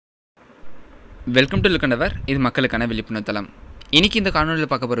Welcome to லுக்கண்டவர். இது மக்களுக்கான விழிப்புணர்வு தளம். இன்றைக்கி இந்த காணொலியில்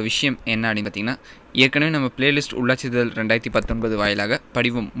பார்க்க போகிற விஷயம் என்ன அப்படின்னு பார்த்தீங்கன்னா, ஏற்கனவே நம்ம பிளேலிஸ்ட் உள்ளாட்சி தேர்தல் 2019 வாயிலாக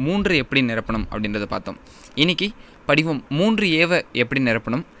படிவம் 3 எப்படி நிரப்பணும் அப்படின்றத பார்த்தோம். இன்றைக்கி படிவம் 3A எப்படி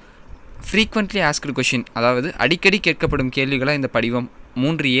நிரப்பணும், ஃப்ரீக்வெண்ட்லி ஆஸ்க்டு கொஷின், அதாவது அடிக்கடி கேட்கப்படும் கேள்விகளாக இந்த படிவம்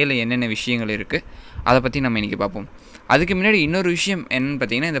 3A என்னென்ன விஷயங்கள் இருக்குது அதை பற்றி நம்ம இன்றைக்கி பார்ப்போம். அதுக்கு முன்னாடி இன்னொரு விஷயம் என்னென்னு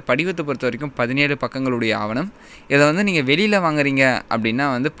பார்த்தீங்கன்னா, இந்த படிவத்தை பொறுத்த வரைக்கும் 17 பக்கங்களுடைய ஆவணம். இதை நீங்கள் வெளியில் வாங்குறீங்க அப்படின்னா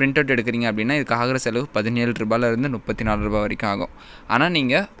பிரிண்ட் அவுட் எடுக்கிறீங்க அப்படின்னா இதுக்கு ஆகிற செலவு 17 ரூபாயிலிருந்து 34 ரூபாய் வரைக்கும் ஆகும். ஆனால்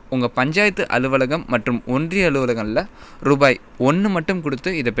நீங்கள் உங்கள் பஞ்சாயத்து அலுவலகம் மற்றும் ஒன்றிய அலுவலகங்களில் ரூபாய் 1 மட்டும் கொடுத்து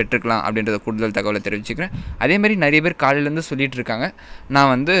இதை பெற்றுக்கலாம் அப்படின்றத கூடுதல் தகவலை தெரிவிச்சுக்கிறேன். அதேமாதிரி நிறைய பேர் காலையிலேருந்து சொல்லிகிட்டு இருக்காங்க,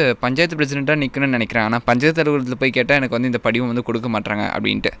 நான் பஞ்சாயத்து பிரசிடெண்ட்டாக நிற்கணும்னு நினைக்கிறேன், ஆனால் பஞ்சாயத்து அலுவலகத்தில் போய் கேட்டால் எனக்கு இந்த படிவம் கொடுக்க மாட்டாங்க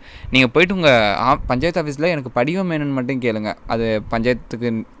அப்படின்ட்டு. நீங்கள் போய்ட்டு உங்கள் பஞ்சாயத்து ஆஃபீஸில் எனக்கு படிவம் வேணும்னு மட்டும் கேளுங்க. அது பஞ்சாயத்துக்கு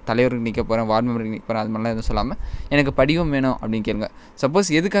தலைவருக்கு நிற்க போகிறேன், வார்டு மெம்பருக்கு நிற்க போகிறேன், அது மாதிரிலாம் எதுவும் சொல்லாமல் எனக்கு படிவம் வேணும் அப்படின்னு கேளுங்க. சப்போஸ்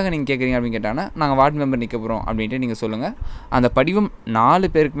எதுக்காக நீங்கள் கேட்குறீங்க அப்படின்னு கேட்டாங்கன்னா, நாங்கள் வார்டு மெம்பர் நிற்க போகிறோம் அப்படின்ட்டு நீங்கள் சொல்லுங்கள். அந்த படிவம் 4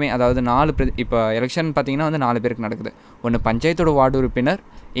 பேருக்குமே, அதாவது 4 இப்போ எலெக்ஷன் பார்த்தீங்கன்னா 4 பேருக்கு நடக்குது. ஒன்று பஞ்சாயத்தோட வார்டு உறுப்பினர்,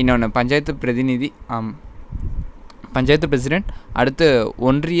 இன்னொன்று பஞ்சாயத்து பிரதிநிதி, பஞ்சாயத்து பிரசிடெண்ட், அடுத்து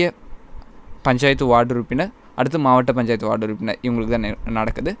ஒன்றிய பஞ்சாயத்து வார்டு உறுப்பினர், அடுத்து மாவட்ட பஞ்சாயத்து வார்டு உறுப்பினர், இவங்களுக்கு தான்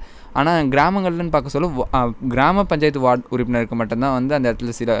நடக்குது. ஆனால் கிராமங்கள்னு பார்க்க சொல்ல கிராம பஞ்சாயத்து வார்டு உறுப்பினருக்கு மட்டும்தான் அந்த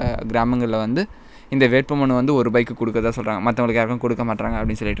இடத்துல சில கிராமங்களில் இந்த வேட்புமனு ₹1 கொடுக்கறதா சொல்கிறாங்க, மற்றவங்களுக்கு யாருக்கும் கொடுக்க மாட்டாங்க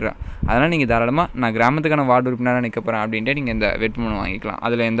அப்படின்னு சொல்லிட்டு. அதனால் நீங்கள் தாராளமாக நான் கிராமத்துக்கான வார்டு உறுப்பினராக நிற்க போகிறேன் அப்படின்ட்டு நீங்கள் இந்த வேட்புமனு வாங்கிக்கலாம்.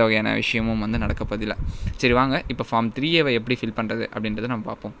 அதில் எந்த வகையான விஷயமும் நடக்கப்பதில்லை. சரி, வாங்க இப்போ ஃபார்ம் 3A எப்படி ஃபில் பண்ணுறது அப்படின்றத நம்ம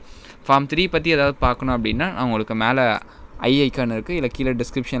பார்ப்போம். ஃபார்ம் 3 பற்றி ஏதாவது பார்க்கணும் அப்படின்னா நான் உங்களுக்கு மேலே ஐக்கான் இருக்குது, இல்லை கீழே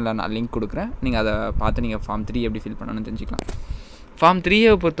டிஸ்கிரிப்ஷனில் நான் லிங்க் கொடுக்குறேன். நீங்கள் அதை பார்த்து நீங்கள் ஃபார்ம் 3 எப்படி ஃபில் பண்ணணும்னு தெரிஞ்சுக்கலாம். ஃபார்ம்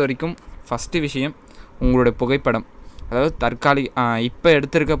 3A பொறுத்த வரைக்கும் ஃபஸ்ட்டு விஷயம் உங்களுடைய புகைப்படம், அதாவது தற்காலிக இப்போ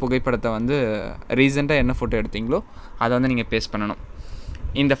எடுத்திருக்க புகைப்படத்தை ரீசெண்டாக என்ன ஃபோட்டோ எடுத்தீங்களோ அதை நீங்கள் பேஸ்ட் பண்ணணும்.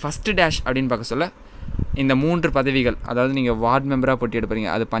 இந்த ஃபஸ்ட்டு டேஷ் அப்படின்னு பார்க்க சொல்ல இந்த 3 பதவிகள், அதாவது நீங்கள் வார்டு மெம்பராக போட்டியிட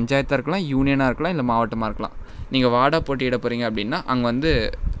போகிறீங்க, அது பஞ்சாயத்தாக இருக்கலாம், யூனியனாக இருக்கலாம், இல்லை மாவட்டமாக இருக்கலாம். நீங்கள் வார்டாக போட்டியிட போகிறீங்க அப்படின்னா அங்கே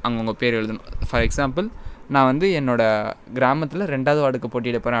அங்கே உங்கள் பேர் எழுதணும். ஃபார் எக்ஸாம்பிள் நான் என்னோடய கிராமத்தில் 2வது வார்டுக்கு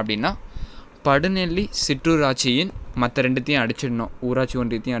போட்டியிட போகிறேன் அப்படின்னா படுநெல்லி சிற்றூராட்சியின் மற்ற 2த்தையும் அடிச்சிடணும், ஊராட்சி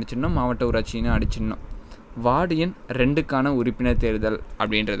ஒன்றியத்தையும் அடிச்சிடணும், மாவட்ட ஊராட்சியும் அடிச்சிடணும். வார்டு எண் 2க்கான உறுப்பினர் தேர்தல்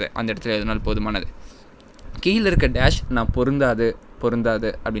அப்படின்றது அந்த இடத்துல எழுதினால் போதுமானது. கீழே இருக்க டேஷ் நான் பொருந்தாது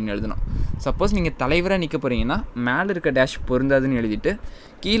அப்படின்னு எழுதணும். சப்போஸ் நீங்கள் தலைவராக நிற்க போகிறீங்கன்னா மேலே இருக்க டேஷ் பொருந்தாதுன்னு எழுதிட்டு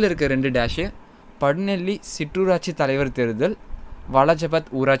கீழே இருக்க 2 டேஷு படுநெல்லி சிற்றூராட்சி தலைவர் தேர்தல், வாலாஜாபாத்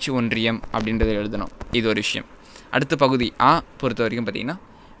ஊராட்சி ஒன்றியம் அப்படின்றத எழுதணும். இது ஒரு விஷயம். அடுத்த பகுதி பொறுத்த வரைக்கும் பார்த்திங்கன்னா,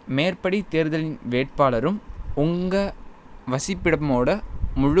 மேற்படி தேர்தலின் வேட்பாளரும் உங்கள் வசிப்பிடமோட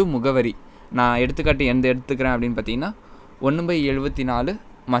முழு முகவரி, நான் எடுத்துக்காட்டு எடுத்துக்கிறேன் அப்படின்னு பார்த்தீங்கன்னா 1/74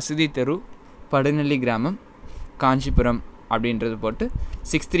 மசூதி தெரு, படுநெல்லி கிராமம், காஞ்சிபுரம் அப்படின்றது போட்டு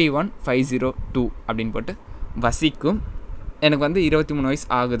 631502 அப்படின்னு போட்டு வசிக்கும். எனக்கு 23 வயசு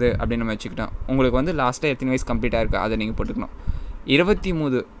ஆகுது அப்படின்னு நம்ம வச்சுக்கிட்டோம். உங்களுக்கு லாஸ்ட்டாக எத்தனை வயசு கம்ப்ளீட் ஆகிருக்கு அதை நீங்கள் போட்டுக்கணும்.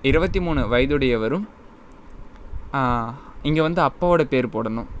 23 வயதுடையவரும் இங்கே அப்பாவோட பேர்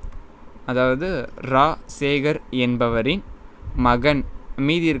போடணும். அதாவது ரா சேகர் என்பவரின் மகன்,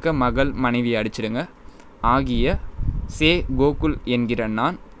 மீதி இருக்க மகள் மனைவி அடிச்சிடுங்க, ஆகிய சே கோகுல் என்கிற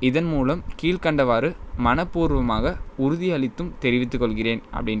நான் இதன் மூலம் கீழ்கண்டவாறு மனப்பூர்வமாக உறுதியளித்தும் தெரிவித்துக் கொள்கிறேன்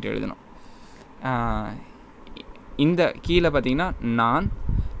அப்படின்ட்டு எழுதணும். இந்த கீழே பார்த்தீங்கன்னா நான்,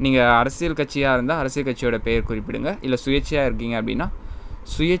 நீங்கள் அரசியல் கட்சியாக இருந்தால் அரசியல் கட்சியோட பெயர் குறிப்பிடுங்க, இல்லை சுயேட்சையாக இருக்கீங்க அப்படின்னா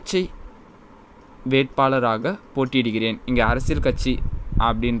சுயேட்சை வேட்பாளராக போட்டியிடுகிறேன். இங்கே அரசியல் கட்சி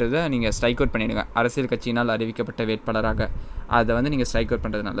அப்படின்றத நீங்கள் ஸ்ட்ரைக் அவுட் பண்ணிவிடுங்க. அரசியல் கட்சியினால் அறிவிக்கப்பட்ட வேட்பாளராக அதை நீங்கள் ஸ்ட்ரைக் அவுட்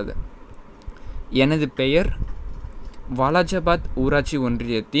பண்ணுறது நல்லது. எனது பெயர் வாலாஜாபாத் ஊராட்சி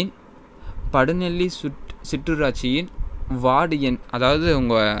ஒன்றியத்தின் படுநெல்லி சிற்றூராட்சியின் வார்டு எண், அதாவது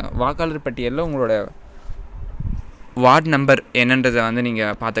உங்கள் வாக்காளர் பட்டியலில் உங்களோட வார்டு நம்பர் என்னன்றதை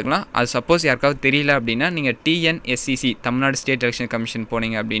நீங்கள் பார்த்துக்கலாம். அது சப்போஸ் யாருக்காவது தெரியல அப்படின்னா நீங்கள் TNSCC Tamil Nadu state election commission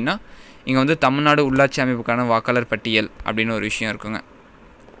போனீங்க அப்படின்னா இங்கே தமிழ்நாடு உள்ளாட்சி அமைப்புக்கான வாக்காளர் பட்டியல் அப்படின்னு ஒரு விஷயம் இருக்குங்க.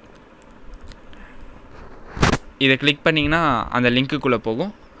 இதை கிளிக் பண்ணிங்கன்னா அந்த லிங்க்குள்ளே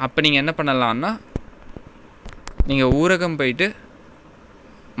போகும். அப்போ நீங்கள் என்ன பண்ணலான்னா, நீங்கள் ஊரகம் போயிட்டு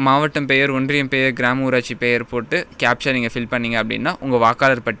மாவட்டம் பெயர், ஒன்றியம் பெயர், கிராம ஊராட்சி பெயர் போட்டு கேப்சா நீங்கள் ஃபில் பண்ணிங்க அப்படின்னா உங்கள்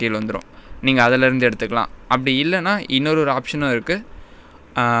வாக்காளர் பட்டியல் வந்துடும். நீங்கள் அதிலேருந்து எடுத்துக்கலாம். அப்படி இல்லைன்னா இன்னொரு ஆப்ஷனும் இருக்குது.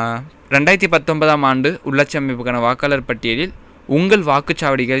 2019ஆம் ஆண்டு உள்ளாட்சி அமைப்புக்கான வாக்காளர் பட்டியலில் உங்கள்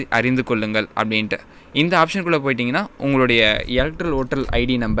வாக்குச்சாவடிகள் அறிந்து கொள்ளுங்கள் அப்படின்ட்டு இந்த ஆப்ஷனுக்குள்ளே போயிட்டிங்கன்னா உங்களுடைய எலக்ட்ரல் ஓட்டர்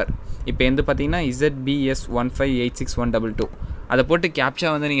ஐடி நம்பர், இப்போ பார்த்தீங்கன்னா ZBS1586122, அதை போட்டு கேப்சா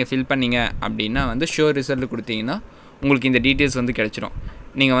நீங்கள் ஃபில் பண்ணிங்க அப்படின்னா ஷோ ரிசல்ட் கொடுத்தீங்கன்னா உங்களுக்கு இந்த டீட்டெயில்ஸ் கிடச்சிரும்.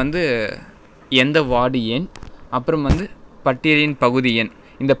 நீங்கள் எந்த வார்டு எண், அப்புறம் பட்டியலின் பகுதி எண்,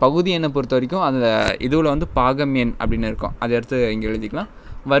 இந்த பகுதி எண்ணை பொறுத்த வரைக்கும் அந்த இதுவில் வந்து பாகம் எண் அப்படின்னு இருக்கும், அதை எடுத்து இங்கே எழுதிக்கலாம்.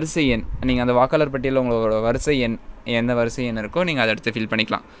 வரிசை எண், நீங்கள் அந்த வாக்காளர் பட்டியலில் உங்களோட வரிசை எண் எந்த வரிசை எண் இருக்கோ நீங்கள் அதை எடுத்து ஃபில்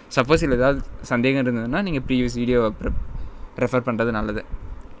பண்ணிக்கலாம். சப்போஸ் இல்லை ஏதாவது சந்தேகம் இருந்ததுன்னா நீங்கள் ப்ரீவியஸ் வீடியோவை ரெஃபர் பண்ணுறது நல்லது.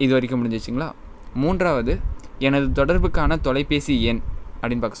 இது வரைக்கும் முடிஞ்சிச்சிங்களா? மூன்றாவது, எனது தொடர்புக்கான தொலைபேசி எண்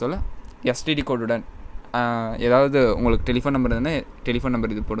அப்படின்னு பார்க்க சொல்ல எஸ்டிடி கோடுடன் ஏதாவது உங்களுக்கு டெலிஃபோன் நம்பர் இருந்ததுன்னா டெலிஃபோன்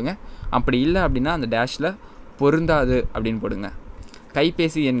நம்பர் இது போடுங்க. அப்படி இல்லை அப்படின்னா அந்த டேஷில் பொருந்தாது அப்படின்னு போடுங்க.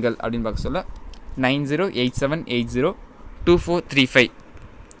 கைபேசி எண்கள் அப்படின்னு பார்க்க சொல்ல 9087802435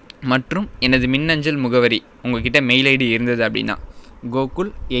 மற்றும் எனது மின்னஞ்சல் முகவரி உங்கள்கிட்ட மெயில் ஐடி இருந்தது அப்படின்னா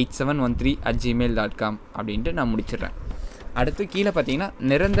gokul8713@gmail.com அப்படின்ட்டு நான் முடிச்சிடுறேன். அடுத்து கீழே பார்த்தீங்கன்னா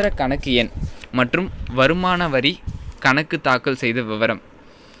நிரந்தர கணக்கு எண் மற்றும் வருமான வரி கணக்கு தாக்கல் செய்த விவரம்.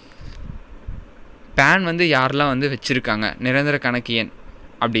 பேன் வந்து யாரெல்லாம் வந்து வச்சுருக்காங்க, நிரந்தர கணக்கு எண்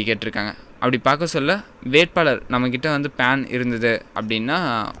அப்படி கேட்டிருக்காங்க. அப்படி பார்க்க சொல்ல வேட்பாளர் நம்மக்கிட்ட வந்து பேன் இருந்தது அப்படின்னா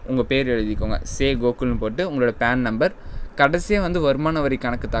உங்கள் பேர் எழுதிக்கோங்க, சே கோகுல்னு போட்டு உங்களோட பேன் நம்பர், கடைசியாக வந்து வருமான வரி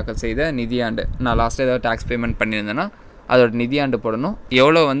கணக்கு தாக்கல் செய்த நிதியாண்டு, நான் லாஸ்ட்டாக ஏதாவது டேக்ஸ் பேமெண்ட் பண்ணியிருந்தேன்னா அதோட நிதியாண்டு போடணும்,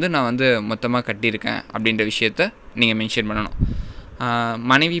 எவ்வளோ வந்து நான் வந்து மொத்தமாக கட்டியிருக்கேன் அப்படின்ற விஷயத்த நீங்கள் மென்ஷன் பண்ணணும்.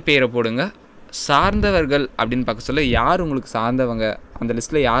 மனைவி பெயரை போடுங்க. சார்ந்தவர்கள் அப்படின்னு பார்க்க சொல்ல யார் உங்களுக்கு சார்ந்தவங்க, அந்த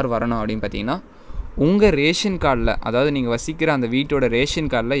லிஸ்ட்டில் யார் வரணும் அப்படின்னு பார்த்தீங்கன்னா உங்கள் ரேஷன் கார்டில், அதாவது நீங்கள் வசிக்கிற அந்த வீட்டோட ரேஷன்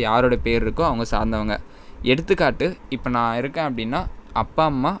கார்டில் யாரோட பேர் இருக்கோ அவங்க சார்ந்தவங்க. எடுத்துக்காட்டு, இப்போ நான் இருக்கேன் அப்படின்னா அப்பா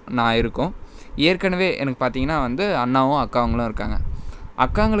அம்மா நான் இருக்கோம். ஏற்கனவே எனக்கு பார்த்தீங்கன்னா வந்து அண்ணாவும் அக்காவங்களும் இருக்காங்க.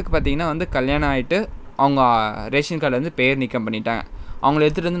 அக்காங்களுக்கு பார்த்தீங்கன்னா வந்து கல்யாணம் ஆகிட்டு அவங்க ரேஷன் கார்டில் வந்து பேர் நீக்கம் பண்ணிட்டாங்க. அவங்கள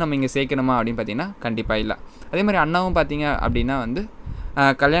எடுத்துகிட்டு வந்து நம்ம இங்கே சேர்க்கணுமா அப்படின்னு பார்த்தீங்கன்னா கண்டிப்பாக இல்லை. அதே மாதிரி அண்ணாவும் பார்த்தீங்க அப்படின்னா வந்து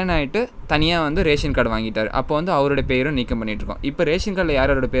கல்யாணம் ஆகிட்டு தனியாக வந்து ரேஷன் கார்டு வாங்கிட்டார். அப்போ வந்து அவரோட பேரும் நீக்கம் பண்ணிகிட்ருக்கோம். இப்போ ரேஷன் கார்டில்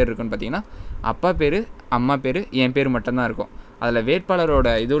யாரோட பேர் இருக்குன்னு பார்த்தீங்கன்னா அப்பா பேர், அம்மா பேர், என் பேர் மட்டும்தான் இருக்கும். அதில் வேட்பாளரோட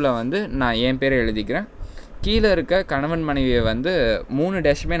இதில் வந்து நான் என் பேரை எழுதிக்கிறேன். கீழே இருக்க கணவன் மனைவியை வந்து 3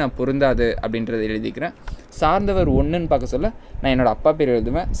 டேஷுமே நான் பொருந்தாது அப்படின்றத எழுதிக்கிறேன். சார்ந்தவர் 1ன்னு பார்க்க சொல்ல நான் என்னோடய அப்பா பேர்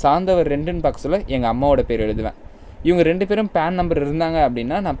எழுதுவேன். சார்ந்தவர் 2ன்னு பார்க்க சொல்ல எங்கள் அம்மாவோட பேர் எழுதுவேன். இவங்க 2 பேரும் பேன் நம்பர் இருந்தாங்க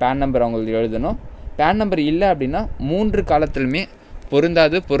அப்படின்னா நான் பேன் நம்பர் அவங்களுக்கு எழுதணும். பேன் நம்பர் இல்லை அப்படின்னா 3 காலத்திலுமே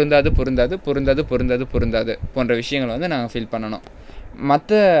பொருந்தாது பொருந்தாது பொருந்தாது பொருந்தாது பொருந்தாது பொருந்தாது போன்ற விஷயங்களை வந்து நாங்கள் ஃபில் பண்ணணும்.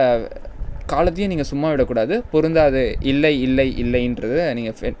 மற்ற காலத்தையும் நீங்கள் சும்மா விடக்கூடாது. பொருந்தாது, இல்லை இல்லை இல்லைன்றது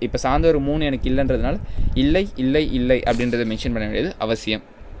நீங்கள் இப்போ சார்ந்தவர் 3 எனக்கு இல்லைன்றதுனால இல்லை இல்லை இல்லை அப்படின்றத மென்ஷன் பண்ண வேண்டியது அவசியம்.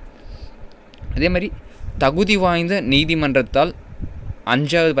 அதே மாதிரி தகுதி வாய்ந்த நீதிமன்றத்தால்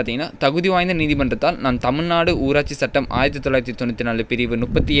 5வது பார்த்தீங்கன்னா தகுதி வாய்ந்த நீதிமன்றத்தால் நான் தமிழ்நாடு ஊராட்சி சட்டம் 1994 பிரிவு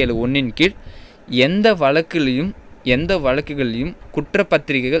 37(1) கீழ் எந்த வழக்குகளிலும்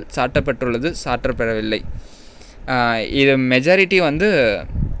குற்றப்பத்திரிகைகள் சாட்டப்பட்டுள்ளது சாட்டப்படவில்லை. இது மெஜாரிட்டி வந்து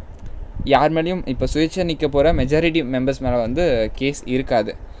யார் மேலேயும் இப்போ சுயேட்சை நிற்க போகிற மெஜாரிட்டி மெம்பர்ஸ் மேலே வந்து கேஸ்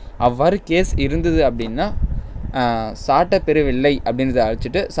இருக்காது. அவ்வாறு கேஸ் இருந்தது அப்படின்னா சாட்டப்பெறவில்லை அப்படின்றத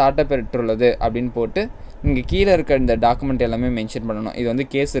அழைச்சிட்டு சாட்டப்பெற்றுள்ளது அப்படின்னு போட்டு இங்கே கீழே இருக்க இந்த டாக்குமெண்ட் எல்லாமே மென்ஷன் பண்ணணும். இது வந்து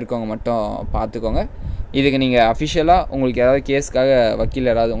கேஸ் இருக்கவங்க மட்டும் பார்த்துக்கோங்க. இதுக்கு நீங்கள் அஃபிஷியலாக உங்களுக்கு ஏதாவது கேஸுக்காக வக்கீல்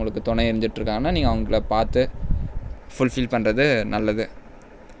யாராவது உங்களுக்கு துணை இருந்துகிட்ருக்காங்கன்னா நீங்கள் அவங்கள பார்த்து ஃபுல்ஃபில் பண்ணுறது நல்லது.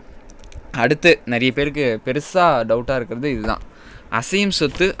 அடுத்து நிறைய பேருக்கு பெருசாக டவுட்டாக இருக்கிறது இதுதான், அசையும்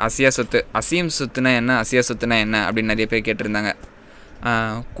சொத்து அசையா சொத்து. அசையும் சொத்துனா என்ன, அசையா சொத்துனா என்ன அப்படின்னு நிறைய பேர் கேட்டிருந்தாங்க.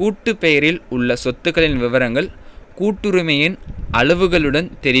 கூட்டு பெயரில் உள்ள சொத்துக்களின் விவரங்கள் கூட்டுரிமையின் அளவுகளுடன்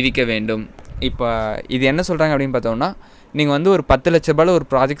தெரிவிக்க வேண்டும். இப்போ இது என்ன சொல்கிறாங்க அப்படின்னு பார்த்தோம்னா, நீங்கள் வந்து ஒரு 10 லட்ச ரூபாயில் ஒரு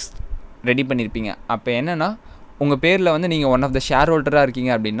ப்ராஜெக்ட்ஸ் ரெடி பண்ணியிருப்பீங்க. அப்போ என்னென்னா உங்கள் பேரில் வந்து நீங்கள் ஒன் ஆஃப் த ஷேர் ஹோல்டராக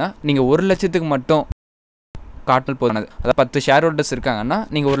இருக்கீங்க அப்படின்னா நீங்கள் 1 லட்சத்துக்கு மட்டும் காட்டினால் போதுமானது. அதாவது 10 ஷேர் ஹோல்டர்ஸ் இருக்காங்கன்னா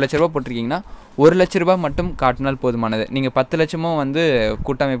நீங்கள் 1 லட்ச ரூபா போட்டிருக்கீங்கன்னா 1 லட்ச ரூபா மட்டும் காட்டினால் போதுமானது. நீங்கள் 10 லட்சமும் வந்து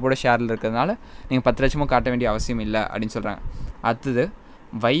கூட்டமைப்போட ஷேரில் இருக்கிறதுனால நீங்கள் 10 லட்சமும் காட்ட வேண்டிய அவசியம் இல்லை அப்படின்னு சொல்கிறாங்க. அடுத்தது,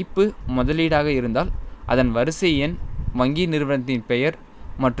 வைப்பு முதலீடாக இருந்தால் அதன் வரிசை எண், வங்கி நிறுவனத்தின் பெயர்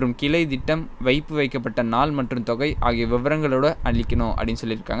மற்றும் கிளை திட்டம், வைப்பு வைக்கப்பட்ட நாள் மற்றும் தொகை ஆகிய விவரங்களோடு அளிக்கணும் அப்படின்னு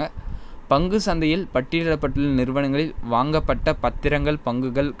சொல்லியிருக்காங்க. பங்கு சந்தையில் பட்டியலிடப்பட்டுள்ள நிறுவனங்களில் வாங்கப்பட்ட பத்திரங்கள்,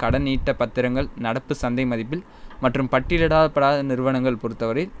 பங்குகள், கடன் ஈட்ட பத்திரங்கள் நடப்பு சந்தை மதிப்பில் மற்றும் பட்டியலிடப்படாத நிறுவனங்கள்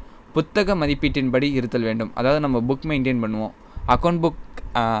பொறுத்தவரை புத்தக மதிப்பீட்டின்படி இருத்தல் வேண்டும். அதாவது நம்ம புக் மெயின்டைன் பண்ணுவோம், அக்கௌண்ட் புக்,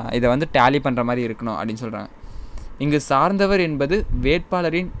 இதை வந்து டேலி பண்ணுற மாதிரி இருக்கணும் அப்படின்னு சொல்கிறாங்க. இங்கு சார்ந்தவர் என்பது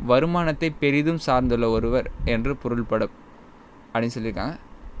வேட்பாளரின் வருமானத்தை பெரிதும் சார்ந்துள்ள ஒருவர் என்று பொருள்படும் அப்படின்னு சொல்லியிருக்காங்க.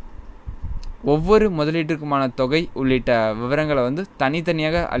 ஒவ்வொரு முதலீட்டுக்குமான தொகை உள்ளிட்ட விவரங்களை வந்து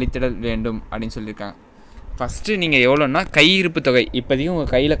தனித்தனியாக அளித்திடல் வேண்டும் அப்படின்னு சொல்லியிருக்காங்க. ஃபஸ்ட்டு நீங்கள் எவ்வளோன்னா கையிருப்பு தொகை, இப்போதையும்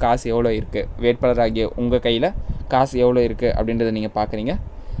உங்கள் கையில் காசு எவ்வளோ இருக்குது, வேட்பாளராகிய உங்கள் கையில் காசு எவ்வளோ இருக்குது அப்படின்றத நீங்கள் பார்க்குறீங்க.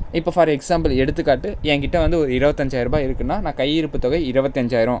 இப்போ ஃபார் எக்ஸாம்பிள் எடுத்துக்காட்டு, என்கிட்ட வந்து ஒரு 25,000 ரூபாய் இருக்குன்னா நான் கையிருப்பு தொகை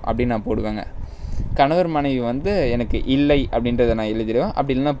 25,000 அப்படின்னு நான் போடுவேங்க. கணவர் மனைவி வந்து எனக்கு இல்லை அப்படின்றத நான் எழுதிடுவேன்.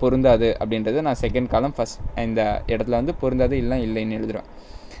 அப்படி இல்லைன்னா பொருந்தாது அப்படின்றத நான் செகண்ட் காலம் ஃபஸ்ட் இந்த இடத்துல வந்து பொருந்தாது இல்லைன்னா இல்லைன்னு எழுதுவேன்.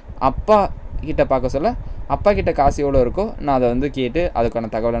 அப்பா கிட்ட பார்க்க சொல்ல அப்பா கிட்ட காசு எவ்வளோ இருக்கோ நான் அதை வந்து கேட்டு அதுக்கான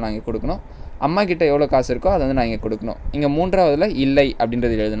தகவலை நான் இங்கே கொடுக்கணும். அம்மா கிட்ட எவ்வளோ காசு இருக்கோ அதை வந்து நான் இங்கே கொடுக்கணும். இங்கே மூன்றாவதில் இல்லை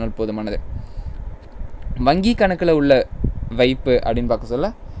அப்படின்றது எழுதினால் போதுமானது. வங்கி கணக்கில் உள்ள வைப்பு அப்படின்னு பார்க்க சொல்ல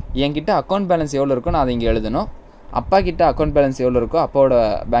என்கிட்ட அக்கௌண்ட் பேலன்ஸ் எவ்வளோ இருக்கோ நான் அதை இங்கே எழுதணும். அப்பா கிட்ட அக்கௌண்ட் பேலன்ஸ் எவ்வளோ இருக்கோ அப்பாவோட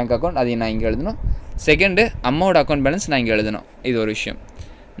பேங்க் அக்கௌண்ட் அதை நான் இங்கே எழுதணும். செகண்டு அம்மாவோட அக்கௌண்ட் பேலன்ஸ் நான் இங்கே எழுதணும். இது ஒரு விஷயம்.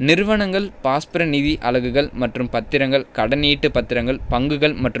 நிறுவனங்கள், பாஸ்பர நிதி அலகுகள் மற்றும் பத்திரங்கள், கடனீட்டு பத்திரங்கள்,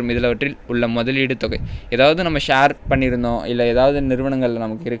 பங்குகள் மற்றும் இதிலவற்றில் உள்ள முதலீடு தொகை. ஏதாவது நம்ம ஷேர் பண்ணியிருந்தோம் இல்லை ஏதாவது நிறுவனங்கள்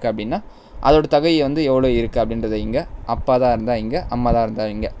நமக்கு இருக்குது அப்படின்னா அதோட தொகை வந்து எவ்வளோ இருக்குது அப்படின்றத இங்கே அப்பா தான் இருந்தால் இங்கே, அம்மா தான்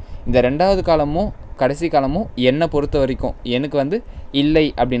இருந்தால் இங்கே. இந்த ரெண்டாவது காலமும் கடைசி காலமும் என்னை பொறுத்த வரைக்கும் எனக்கு வந்து இல்லை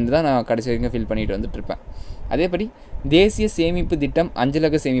அப்படின்னு தான் நான் கடைசி வரைக்கும் ஃபீல் பண்ணிட்டு வந்துட்டுருப்பேன். அதேபடி தேசிய சேமிப்பு திட்டம்,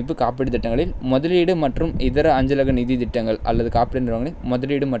 அஞ்சலக சேமிப்பு காப்பீடு திட்டங்களில் முதலீடு மற்றும் இதர அஞ்சலக நிதி திட்டங்கள் அல்லது காப்பீடு நிறுவனங்களில்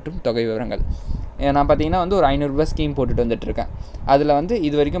முதலீடு மற்றும் தொகை விவரங்கள். நான் பார்த்தீங்கன்னா வந்து ஒரு 500 ரூபாய் ஸ்கீம் போட்டுட்டு வந்துட்டுருக்கேன். அதில் வந்து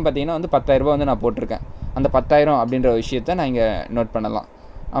இது வரைக்கும் பார்த்தீங்கன்னா வந்து 10,000 ரூபா வந்து நான் போட்டிருக்கேன். அந்த 10,000 அப்படின்ற விஷயத்தை நான் இங்கே நோட் பண்ணலாம்.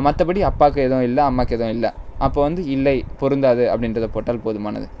 மற்றபடி அப்பாவுக்கு எதுவும் இல்லை, அம்மாவுக்கு எதுவும் இல்லை. அப்போ வந்து இல்லை, பொருந்தாது அப்படின்றத போட்டால்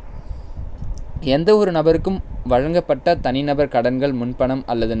போதுமானது. எந்த ஒரு நபருக்கும் வழங்கப்பட்ட தனிநபர் கடன்கள், முன்பணம்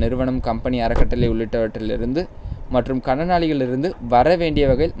அல்லது நிறுவனம், கம்பெனி, அறக்கட்டளை உள்ளிட்டவற்றிலிருந்து மற்றும் கடனாளிகளிலிருந்து வர வேண்டிய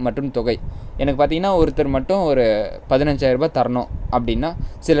வகை மற்றும் தொகை. எனக்கு பார்த்திங்கன்னா ஒருத்தர் மட்டும் ஒரு 15,000 ரூபாய் தரணும் அப்படின்னா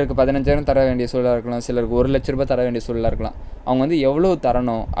சிலருக்கு 15,000 தர வேண்டிய சூழலாக இருக்கலாம், சிலருக்கு 1,00,000 ரூபாய் தர வேண்டிய சூழலாக இருக்கலாம். அவங்க வந்து எவ்வளோ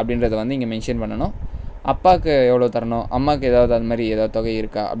தரணும் அப்படின்றத வந்து இங்கே மென்ஷன் பண்ணணும். அப்பாவுக்கு எவ்வளோ தரணும், அம்மாவுக்கு ஏதாவது அது மாதிரி ஏதாவது தொகை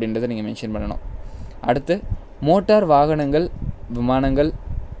இருக்கா அப்படின்றத நீங்கள் மென்ஷன் பண்ணணும். அடுத்து மோட்டார் வாகனங்கள், விமானங்கள்,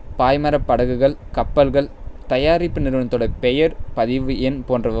 பாய்மர படகுகள், கப்பல்கள், தயாரிப்பு நிறுவனத்தோட பெயர், பதிவு எண்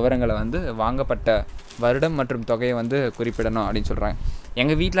போன்ற விவரங்களை வந்து வாங்கப்பட்ட வருடம் மற்றும் தொகையை வந்து குறிப்பிடணும் அப்படின்னு சொல்கிறாங்க.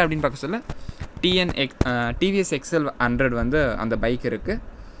 எங்கள் வீட்டில் அப்படின்னு பார்க்க சொல்ல டிவிஎஸ் எக்ஸல் 100 வந்து அந்த பைக் இருக்குது.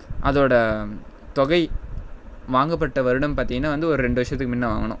 அதோட தொகை வாங்கப்பட்ட வருடம் பார்த்திங்கன்னா வந்து ஒரு 2 வருஷத்துக்கு முன்னே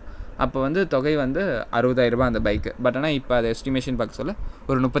வாங்கணும். அப்போ வந்து தொகை வந்து 60,000 ரூபாய் அந்த பைக்கு. பட் ஆனால் இப்போ அதை எஸ்டிமேஷன் பார்க்க சொல்ல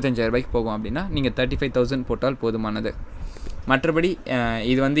ஒரு 35,000 ரூபாய்க்கு போகும் அப்படின்னா நீங்கள் 35,000 போட்டால் போதுமானது. மற்றபடி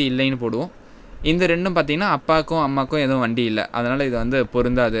இது வந்து இல்லைன்னு போடுவோம். இந்த ரெண்டும் பார்த்திங்கன்னா அப்பாவுக்கும் அம்மாவுக்கும் எதுவும் வண்டி இல்லை, அதனால் இது வந்து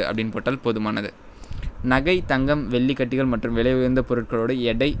பொருந்தாது அப்படின்னு போட்டால் போதுமானது. நகை, தங்கம், வெள்ளி கட்டிகள் மற்றும் விலை உயர்ந்த பொருட்களோட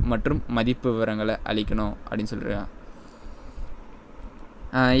எடை மற்றும் மதிப்பு விவரங்களை அளிக்கணும் அப்படின்னு சொல்கிறேன்.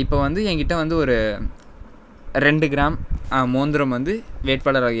 இப்போ வந்து என்கிட்ட வந்து ஒரு 2 கிராம் மோந்திரம் வந்து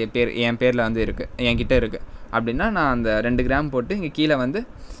வேட்பாளராகிய என் பேரில் வந்து இருக்குது, என்கிட்ட இருக்குது அப்படின்னா நான் அந்த 2 கிராம் போட்டு இங்கே கீழே வந்து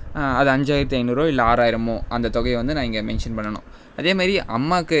அது 5,500 இல்லை 6,000 அந்த தொகையை வந்து நான் இங்கே மென்ஷன் பண்ணணும். அதேமாதிரி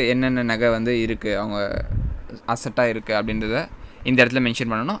அம்மாவுக்கு என்னென்ன நகை வந்து இருக்குது, அவங்க அசட்டாக இருக்குது அப்படின்றத இந்த இடத்துல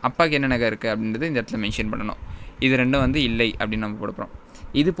மென்ஷன் பண்ணணும். அப்பாவுக்கு என்ன நகை இருக்குது அப்படின்றத இந்த இடத்துல மென்ஷன் பண்ணணும். இது ரெண்டும் வந்து இல்லை அப்படின்னு நம்ம போடுறோம்.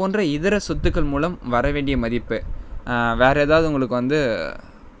 இது போன்ற இதர சொத்துக்கள் மூலம் வர வேண்டிய மதிப்பு, வேறு ஏதாவது உங்களுக்கு வந்து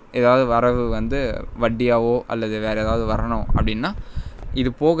ஏதாவது வரவு வந்து வட்டியாவோ அல்லது வேறு ஏதாவது வரணும் அப்படின்னா இது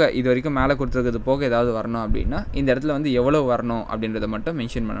போக, இது வரைக்கும் மேலே கொடுத்துருக்கிறது போக ஏதாவது வரணும் அப்படின்னா இந்த இடத்துல வந்து எவ்வளோ வரணும் அப்படின்றத மட்டும்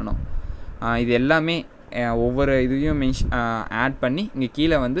மென்ஷன் பண்ணணும். இது எல்லாமே ஒவ்வொரு இதையும் ஆட் பண்ணி இங்கே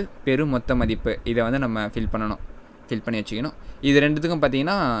கீழே வந்து பெருமொத்த மதிப்பு இதை வந்து நம்ம ஃபில் பண்ணி வச்சுக்கணும். இது ரெண்டுத்துக்கும்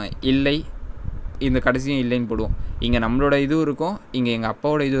பார்த்திங்கன்னா இல்லை, இந்த கடைசியும் இல்லைன்னு போடுவோம். இங்கே நம்மளோட இதுவும் இருக்கும், இங்கே எங்கள்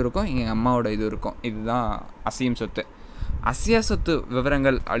அப்பாவோட இதுவும் இருக்கும், இங்கே எங்கள் அம்மாவோட இதுவும் இருக்கும். இதுதான் அசையும் சொத்து. அசையா சொத்து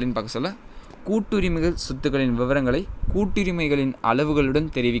விவரங்கள் அப்படின்னு பார்க்க சொல்ல கூட்டுரிமைகள் சொத்துக்களின் விவரங்களை கூட்டுரிமைகளின் அளவுகளுடன்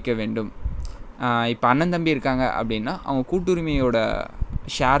தெரிவிக்க வேண்டும். இப்போ அண்ணன் தம்பி இருக்காங்க அப்படின்னா அவங்க கூட்டுரிமையோட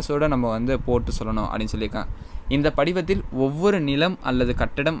ஷேர்ஸோடு நம்ம வந்து போட்டு சொல்லணும் அப்படின்னு சொல்லியிருக்காங்க. இந்த படிவத்தில் ஒவ்வொரு நிலம் அல்லது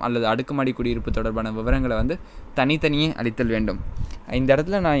கட்டடம் அல்லது அடுக்குமாடி குடியிருப்பு தொடர்பான விவரங்களை வந்து தனித்தனியே அளித்தல் வேண்டும். இந்த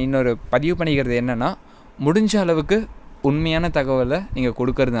இடத்துல நான் இன்னொரு பதிவு பண்ணிக்கிறது என்னென்னா, முடிஞ்ச அளவுக்கு உண்மையான தகவலை நீங்கள்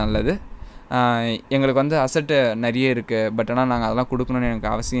கொடுக்கறது நல்லது. எங்களுக்கு வந்து அசட்டு நிறைய இருக்குது, பட் ஆனால் நாங்கள் அதெல்லாம் கொடுக்கணுன்னு எனக்கு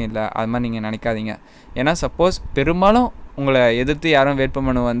அவசியம் இல்லை, அது மாதிரி நீங்கள் நினைக்காதீங்க. ஏன்னா சப்போஸ் பெரும்பாலும் உங்களை எதிர்த்து யாரும்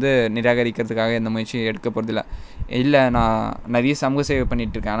வேட்புமனு வந்து நிராகரிக்கிறதுக்காக எந்த முயற்சியும் எடுக்க போகிறதில்ல. இல்லை நான் நிறைய சமூக சேவை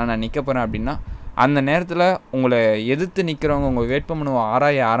பண்ணிகிட்ருக்கேன் ஆனால் நான் நிற்க போகிறேன் அப்படின்னா அந்த நேரத்தில் உங்களை எதிர்த்து நிற்கிறவங்க உங்கள் வேட்புமனுவை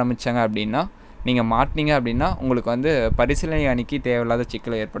ஆராய ஆரம்பித்தாங்க அப்படின்னா நீங்கள் மாட்டினீங்க அப்படின்னா உங்களுக்கு வந்து பரிசீலனை அணிக்கு தேவையில்லாத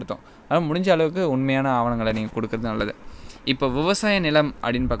சிக்கலை ஏற்படுத்தும். அதனால் முடிஞ்ச அளவுக்கு உண்மையான ஆவணங்களை நீங்கள் கொடுக்குறது நல்லது. இப்போ விவசாய நிலம்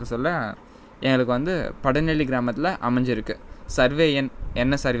அப்படின்னு பார்க்க சொல்ல எங்களுக்கு வந்து படநெல்லி கிராமத்தில் அமைஞ்சிருக்கு. சர்வே எண்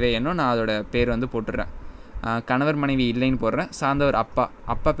என்ன சர்வே எண்ணோ நான் அதோட பேர் வந்து போட்டுடுறேன். கணவர் மனைவி இல்லைன்னு போடுறேன். சார்ந்தவர்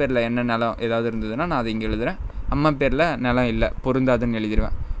அப்பா பேரில் என்ன நிலம் ஏதாவது இருந்ததுன்னா நான் அதை இங்கே எழுதுகிறேன். அம்மா பேரில் நிலம் இல்லை, பொருந்தாதுன்னு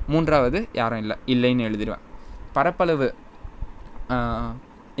எழுதிடுவேன். மூன்றாவது யாரும் இல்லைன்னு எழுதிடுவேன். பரப்பளவு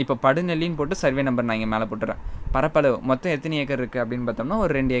இப்போ படுநெல்லின்னு போட்டு சர்வே நம்பர் நான் இங்கே மேலே போட்டுறேன். பரப்பளவு மொத்தம் எத்தனை ஏக்கர் இருக்குது அப்படின்னு பார்த்தோம்னா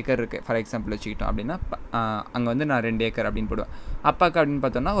ஒரு 2 ஏக்கர் இருக்குது. ஃபார் எக்ஸாம்பிள் வச்சுக்கிட்டோம் அப்படின்னா அங்கே வந்து நான் 2 ஏக்கர் அப்படின்னு போடுவேன். அப்பாவுக்கு அப்படின்னு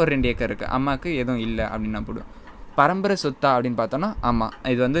பார்த்தோம்னா ஒரு 2 ஏக்கர் இருக்குது, அம்மாவுக்கு எதுவும் இல்லை அப்படின்னு நான் போடுவேன். பரம்பரை சொத்தா அப்படின்னு பார்த்தோன்னா ஆமாம்,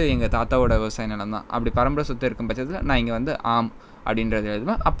 இது வந்து எங்கள் தாத்தாவோட விவசாய நிலம் தான். அப்படி பரம்பரை சொத்து இருக்கும் பட்சத்தில் நான் இங்கே வந்து ஆம் அப்படின்றது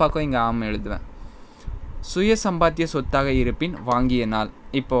எழுதுவேன், அப்பாவுக்கும் இங்கே ஆம் எழுதுவேன். சுய சம்பாத்திய சொத்தாக இருப்பின் வாங்கிய நாள்.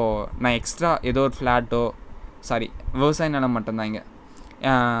 இப்போது நான் எக்ஸ்ட்ரா ஏதோ ஒரு ஃப்ளாட்டோ விவசாய நிலம் மட்டும்தான் இங்கே.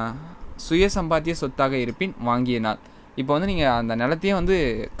 சுய சம்பாத்திய சொத்தாக இருப்பின் வாங்கிய நாள். இப்போ வந்து நீங்கள் அந்த நிலத்தையே வந்து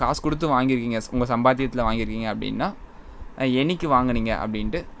காசு கொடுத்து வாங்கியிருக்கீங்க, உங்கள் சம்பாத்தியத்தில் வாங்கியிருக்கீங்க அப்படின்னா என்னைக்கு வாங்கினீங்க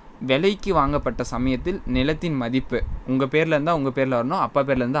அப்படின்ட்டு, விலைக்கு வாங்கப்பட்ட சமயத்தில் நிலத்தின் மதிப்பு உங்கள் பேரில் இருந்தால் உங்கள் பேரில் வரணும், அப்பா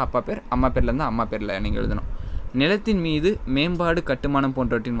பேரில் இருந்தால் அப்பா பேர், அம்மா பேரில் இருந்தால் அம்மா பேரில் நீங்கள் எழுதணும். நிலத்தின் மீது மேம்பாடு கட்டுமானம்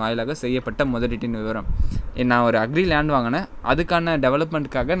போன்றவற்றின் வாயிலாக செய்யப்பட்ட முதலீட்டின் விவரம். நான் ஒரு அக்ரி லேண்ட் வாங்கினேன், அதுக்கான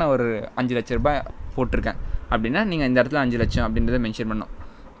டெவலப்மெண்ட்டுக்காக நான் ஒரு 5 லட்ச ரூபாய் போட்டிருக்கேன் அப்படின்னா நீங்கள் இந்த இடத்துல 5 லட்சம் அப்படின்றத மென்ஷன் பண்ணணும்.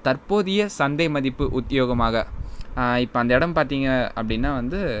 தற்போதைய சந்தை மதிப்பு உத்தியோகமாக, இப்போ அந்த இடம் பார்த்தீங்க அப்படின்னா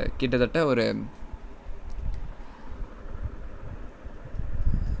வந்து கிட்டத்தட்ட ஒரு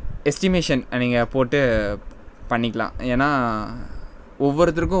எஸ்டிமேஷன் நீங்கள் போட்டு பண்ணிக்கலாம். ஏன்னா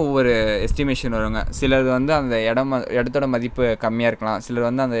ஒவ்வொருத்தருக்கும் ஒவ்வொரு எஸ்டிமேஷன் வருங்க. சிலது வந்து அந்த இடத்தோட மதிப்பு கம்மியாக இருக்கலாம், சிலர்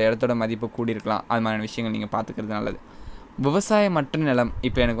வந்து அந்த இடத்தோட மதிப்பு கூடியிருக்கலாம். அது மாதிரியான விஷயங்கள் நீங்கள் பார்த்துக்கிறது நல்லது. விவசாயமற்ற நிலம்,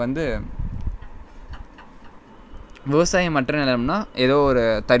 இப்போ எனக்கு வந்து விவசாயமற்ற நிலம்னா ஏதோ ஒரு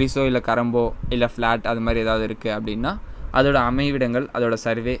தரிசோ இல்லை கரம்போ இல்லை ஃப்ளாட் அது மாதிரி ஏதாவது இருக்குது அப்படின்னா அதோட அமைவிடங்கள், அதோட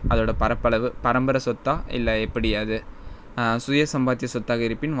சர்வே, அதோட பரப்பளவு பரம்பரை சொத்தா இல்லை எப்படி, அது சுய சம்பாத்திய சொத்தாக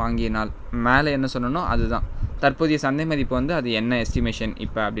இருப்பின் வாங்கிய நாள். மேலே என்ன சொன்னனோ அதுதான். தற்போதைய சந்தை மதிப்பு வந்து அது என்ன எஸ்டிமேஷன்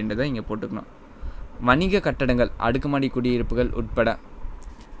இப்போ அப்படின்றத இங்கே போட்டுக்கணும். வணிக கட்டடங்கள், அடுக்குமாடி குடியிருப்புகள் உட்பட.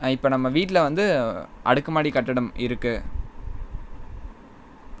 இப்போ நம்ம வீட்டில் வந்து அடுக்குமாடி கட்டடம் இருக்குது.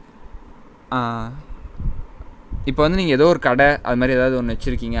 இப்போ வந்து நீங்கள் ஏதோ ஒரு கடை அது மாதிரி ஏதாவது ஒன்று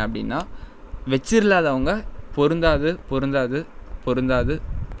வச்சுருக்கீங்க அப்படின்னா வச்சிருலாதவங்க பொருந்தாது பொருந்தாது பொருந்தாது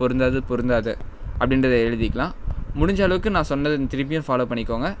பொருந்தாது பொருந்தாது அப்படின்றத எழுதிக்கலாம். முடிஞ்ச அளவுக்கு நான் சொன்னது திருப்பியும் ஃபாலோ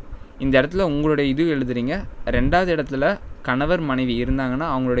பண்ணிக்கோங்க. இந்த இடத்துல உங்களுடைய இது எழுதுறீங்க, 2வது இடத்துல கணவர் மனைவி இருந்தாங்கன்னா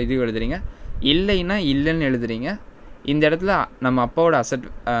அவங்களோட இது எழுதுறீங்க, இல்லைன்னா இல்லைன்னு எழுதுறீங்க. இந்த இடத்துல நம்ம அப்பாவோட அசட்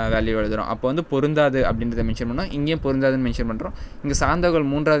வேல்யூ எழுதுகிறோம். அப்போ வந்து பொருந்தாது அப்படின்றத மென்ஷன் பண்ணோம், இங்கேயும் பொருந்தாதுன்னு மென்ஷன் பண்ணுறோம். இங்கே சார்ந்தவர்கள்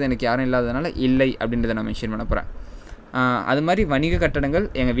 3வது எனக்கு யாரும் இல்லாததுனால இல்லை அப்படின்றத நான் மென்ஷன் பண்ண போகிறேன். அது மாதிரி வணிக கட்டடங்கள்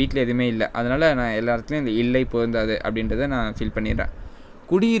எங்கள் வீட்டில் எதுவுமே இல்லை, அதனால் நான் எல்லா இடத்துலையும் இந்த இல்லை பொருந்தாது அப்படின்றத நான் ஃபில் பண்ணிடுறேன்.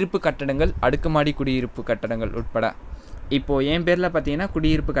 குடியிருப்பு கட்டடங்கள், அடுக்குமாடி குடியிருப்பு கட்டடங்கள் உட்பட. இப்போது என் பேரில் பார்த்தீங்கன்னா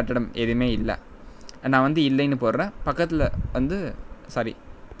குடியிருப்பு கட்டடம் எதுவுமே இல்லை, நான் வந்து இல்லைன்னு போடுறேன். பக்கத்தில் வந்து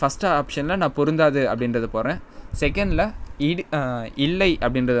ஃபஸ்ட்டு ஆப்ஷனில் நான் பொருந்தாது அப்படின்றத போடுறேன். செகண்டில் இல்லை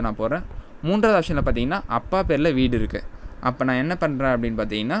அப்படின்றத நான் போடுறேன். 3வது ஆப்ஷனில் பார்த்தீங்கன்னா அப்பா பேரில் வீடு இருக்குது. அப்போ நான் என்ன பண்ணுறேன் அப்படின்னு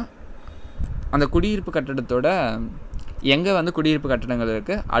பார்த்தீங்கன்னா அந்த குடியிருப்பு கட்டடத்தோட எங்கே வந்து குடியிருப்பு கட்டடங்கள்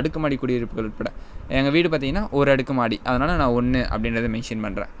இருக்குது, அடுக்குமாடி குடியிருப்புகள் உட்பட. எங்கள் வீடு பார்த்திங்கன்னா ஒரு அடுக்குமாடி, அதனால் நான் 1 அப்படின்றத மென்ஷன்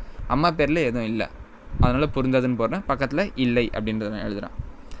பண்ணுறேன். அம்மா பேரில் எதுவும் இல்லை, அதனால் பொருந்தாதுன்னு போடுறேன். பக்கத்தில் இல்லை அப்படின்றத நான் எழுதுகிறேன்.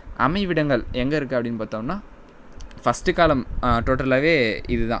 அமைவிடங்கள் எங்கே இருக்குது அப்படின்னு பார்த்தோம்னா ஃபஸ்ட்டு காலம் டோட்டலாகவே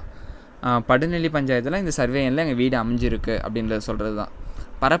இது தான். படுநெல்லி பஞ்சாயத்தில் இந்த சர்வேயில் எங்கள் வீடு அமைஞ்சிருக்கு அப்படின்றத சொல்கிறது தான்.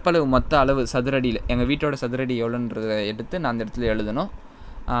 பரப்பளவு மொத்த அளவு சதுரடியில் எங்கள் வீட்டோட சதுரடி எவ்வளோன்றதை எடுத்து நான் அந்த இடத்துல எழுதணும்.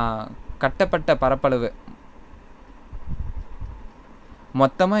 கட்டப்பட்ட பரப்பளவு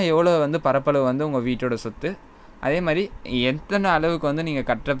மொத்தமாக எவ்வளோ வந்து பரப்பளவு வந்து உங்கள் வீட்டோட சொத்து, அதே மாதிரி எத்தனை அளவுக்கு வந்து நீங்கள்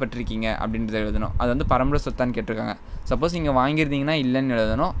கட்டப்பட்டிருக்கீங்க அப்படின்றத எழுதணும். அது வந்து பரம்பரை சொத்தான்னு கேட்டிருக்காங்க. சப்போஸ் நீங்கள் வாங்கியிருந்தீங்கன்னா இல்லைன்னு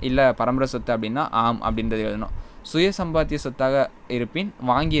எழுதணும், இல்லை பரம்பரை சொத்து அப்படின்னா ஆம் அப்படின்றது எழுதணும். சுய சம்பாத்திய சொத்தாக இருப்பின்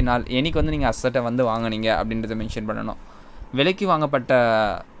வாங்கிய நாள், என்னைக்கு வந்து நீங்கள் அசட்டை வந்து வாங்கினீங்க அப்படின்றத மென்ஷன் பண்ணணும். விலைக்கு வாங்கப்பட்ட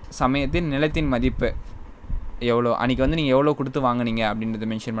சமயத்தில் நிலத்தின் மதிப்பு எவ்வளோ, அன்றைக்கி வந்து நீங்கள் எவ்வளோ கொடுத்து வாங்கினீங்க அப்படின்றத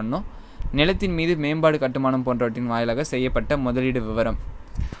மென்ஷன் பண்ணணும். நிலத்தின் மீது மேம்பாடு கட்டுமானம் போன்றவற்றின் வாயிலாக செய்யப்பட்ட முதலீடு விவரம்.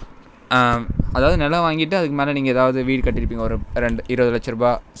 அதாவது நிலம் வாங்கிட்டு அதுக்கு மேலே நீங்கள் ஏதாவது வீடு கட்டியிருப்பீங்க, ஒரு 20 லட்ச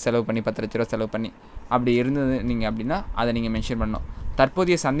ரூபா செலவு பண்ணி 10 லட்ச ரூபா செலவு பண்ணி அப்படி இருந்தது நீங்கள் அப்படின்னா அதை நீங்கள் மென்ஷன் பண்ணணும்.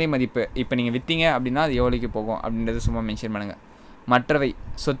 தற்போதைய சந்தை மதிப்பு, இப்போ நீங்கள் விற்றீங்க அப்படின்னா அது எவ்வளோக்கு போகும் அப்படின்றத சும்மா மென்ஷன் பண்ணுங்கள். மற்றவை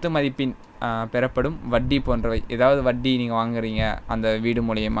சொத்து மதிப்பின் பெறப்படும் வட்டி போன்றவை, ஏதாவது வட்டி நீங்கள் வாங்குறீங்க அந்த வீடு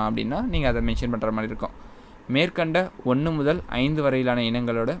மூலியமாக அப்படின்னா நீங்கள் அதை மென்ஷன் பண்ணுற மாதிரி இருக்கும். மேற்கண்ட 1 முதல் 5 வரையிலான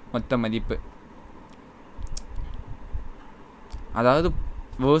இனங்களோட மொத்த மதிப்பு, அதாவது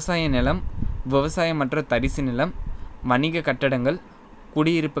விவசாய நிலம், விவசாயமற்ற தரிசு நிலம், வணிக கட்டடங்கள்,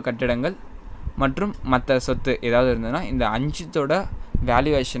 குடியிருப்பு கட்டடங்கள் மற்றும் மற்ற சொத்து ஏதாவது இருந்ததுன்னா இந்த 5தோட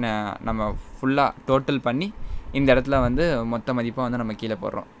வேல்யூவேஷனை நம்ம ஃபுல்லாக டோட்டல் பண்ணி இந்த இடத்துல வந்து மொத்த மதிப்பாக வந்து நம்ம கீழே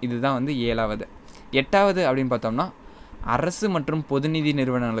போடுறோம். இதுதான் வந்து 7வது. 8வது அப்படின்னு பார்த்தோம்னா அரசு மற்றும் பொதுநிதி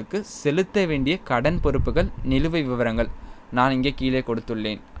நிறுவனங்களுக்கு செலுத்த வேண்டிய கடன் பொறுப்புகள் நிலுவை விவரங்கள் நான் இங்கே கீழே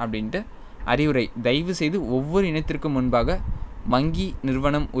கொடுத்துள்ளேன் அப்படின்ட்டு அறிவுரை. தயவு செய்து ஒவ்வொரு இனத்திற்கும் முன்பாக வங்கி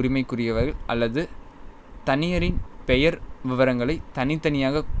நிறுவனம் உரிமைக்குரியவர்கள் அல்லது தனியரின் பெயர் விவரங்களை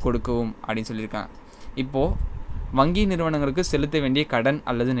தனித்தனியாக கொடுக்கவும் அப்படின்னு சொல்லியிருக்காங்க. இப்போது வங்கி நிறுவனங்களுக்கு செலுத்த வேண்டிய கடன்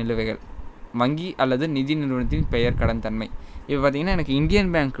அல்லது நிலுவைகள், வங்கி அல்லது நிதி நிறுவனத்தின் பெயர் கடன் தன்மை. இப்போ பார்த்தீங்கன்னா எனக்கு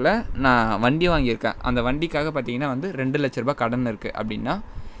இந்தியன் பேங்க்கில் நான் வண்டி வாங்கியிருக்கேன். அந்த வண்டிக்காக பார்த்தீங்கன்னா வந்து 2 லட்ச ரூபாய் கடன் இருக்குது அப்படின்னா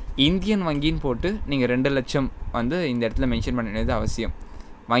இந்தியன் வங்கின்னு போட்டு நீங்கள் 2 லட்சம் வந்து இந்த இடத்துல மென்ஷன் பண்ண வேண்டியது அவசியம்.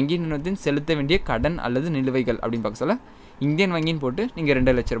 வங்கி நிறுவனத்தின் செலுத்த வேண்டிய கடன் அல்லது நிலுவைகள் அப்படின்னு பார்க்க சொல்ல இந்தியன் வங்கின்னு போட்டு நீங்கள்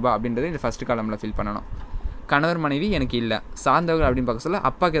 2 லட்ச ரூபாய் அப்படின்றத இந்த ஃபஸ்ட்டு காலமில் ஃபில் பண்ணணும். கணவர் மனைவி எனக்கு இல்லை, சார்ந்தவர்கள் அப்படின்னு பார்க்க சொல்ல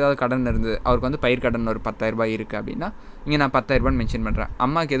அப்பாவுக்கு ஏதாவது கடன் இருந்தது, அவருக்கு வந்து பயிர் கடன் ஒரு 10,000 ரூபாய் இருக்குது அப்படின்னா இங்கே நான் 10,000 ரூபான்னு மென்ஷன் பண்ணுறேன்.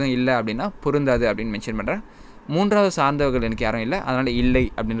 அம்மாவுக்கு எதுவும் இல்லை அப்படின்னா பொருந்தாது அப்படின்னு மென்ஷன் பண்ணுறேன். 3வது சார்ந்தவர்கள் எனக்கு யாரும் இல்லை, அதனால் இல்லை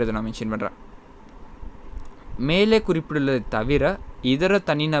அப்படின்றத நான் மென்ஷன் பண்ணுறேன். மேலே குறிப்பிட்டுள்ளதை தவிர இதர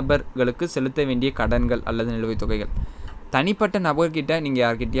தனிநபர்களுக்கு செலுத்த வேண்டிய கடன்கள் அல்லது நிலுவைத் தொகைகள். தனிப்பட்ட நபர்கிட்ட நீங்கள்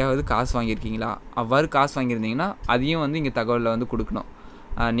யார்கிட்டையாவது காசு வாங்கியிருக்கீங்களா? அவ்வாறு காசு வாங்கியிருந்தீங்கன்னா அதையும் வந்து இங்கே தகவலில் வந்து கொடுக்கணும்.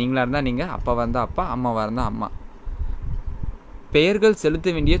 நீங்களாக இருந்தால் நீங்கள், அப்பாவாக இருந்தால் அப்பா, அம்மாவாக இருந்தால் அம்மா. பெயர்கள்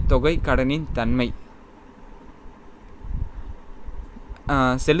செலுத்த வேண்டிய தொகை கடனின் தன்மை.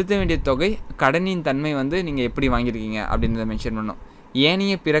 செலுத்த வேண்டிய தொகை கடனின் தன்மை வந்து நீங்கள் எப்படி வாங்கியிருக்கீங்க அப்படின்றத மென்ஷன் பண்ணணும்.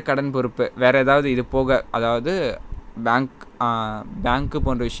 ஏனைய பிற கடன் பொறுப்பு வேறு ஏதாவது இது போக, அதாவது பேங்க்கு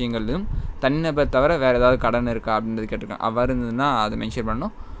போன்ற விஷயங்கள்லையும் தனிநபர் தவிர வேறு ஏதாவது கடன் இருக்கா அப்படின்றது கேட்டிருக்கேன். அவ்வாறு இருந்ததுன்னா அதை மென்ஷன்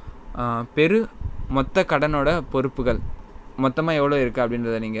பண்ணணும். மொத்த கடனோட பொறுப்புகள் மொத்தமாக எவ்வளோ இருக்குது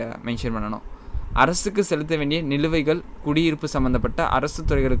அப்படின்றத நீங்கள் மென்ஷன் பண்ணணும். அரசுக்கு செலுத்த வேண்டிய நிலுவைகள், குடியிருப்பு சம்மந்தப்பட்ட அரசு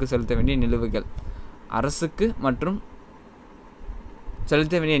துறைகளுக்கு செலுத்த வேண்டிய நிலுவைகள். அரசுக்கு மற்றும்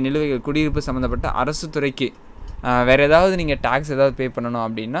செலுத்த வேண்டிய நிலுவைகள் குடியிருப்பு சம்மந்தப்பட்ட அரசு துறைக்கு வேறு ஏதாவது நீங்கள் டேக்ஸ் ஏதாவது பே பண்ணணும்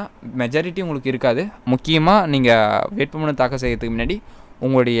அப்படின்னா மெஜாரிட்டி உங்களுக்கு இருக்காது. முக்கியமாக நீங்கள் வேட்புமனு தாக்கல் செய்யறதுக்கு முன்னாடி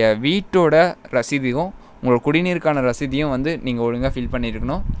உங்களுடைய வீட்டோட ரசீதையும் உங்களோட குடிநீருக்கான ரசீதையும் வந்து நீங்கள் ஒழுங்காக ஃபில்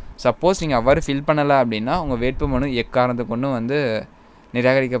பண்ணியிருக்கணும். சப்போஸ் நீங்கள் அவ்வாறு ஃபில் பண்ணலை அப்படின்னா உங்கள் வேட்புமனு எக்காரணத்தை கொண்டு வந்து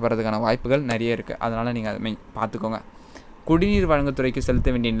நிராகரிக்கப்படுறதுக்கான வாய்ப்புகள் நிறைய இருக்குது. அதனால் நீங்கள் அதை பார்த்துக்கோங்க. குடிநீர் வழங்குத்துறைக்கு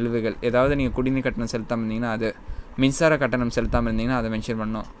செலுத்த வேண்டிய நிலுவைகள், ஏதாவது நீங்கள் குடிநீர் கட்டணம் செலுத்தாமல் இருந்தீங்கன்னா அது, மின்சார கட்டணம் செலுத்தாமல் இருந்தீங்கன்னா அதை மென்ஷன்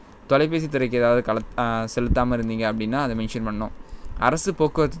பண்ணணும். தொலைபேசி துறைக்கு ஏதாவது செலுத்தாமல் இருந்தீங்க அப்படின்னா அதை மென்ஷன் பண்ணணும். அரசு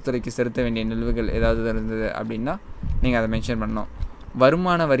போக்குவரத்து துறைக்கு செலுத்த வேண்டிய நிலுவைகள் ஏதாவது இருந்தது அப்படின்னா நீங்கள் அதை மென்ஷன் பண்ணணும்.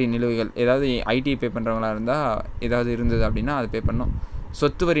 வருமான வரி நிலுவைகள், ஏதாவது ஐடி பே பண்ணுறவங்களா இருந்தால் ஏதாவது இருந்தது அப்படின்னா அதை பே பண்ணணும்.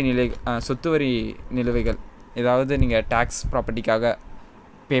 சொத்து வரி நிலுவைகள், ஏதாவது நீங்கள் டேக்ஸ் ப்ராப்பர்ட்டிக்காக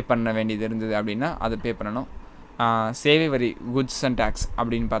பே பண்ண வேண்டியது இருந்தது அப்படின்னா அதை பே பண்ணணும். சேவை வரி, குட்ஸ் அண்ட் டேக்ஸ்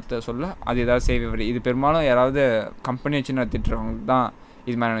அப்படின்னு பார்த்து சொல்ல அது ஏதாவது சேவை வரி. இது பெரும்பாலும் யாராவது கம்பெனி வச்சு நடத்திட்டுறவங்களுக்கு தான்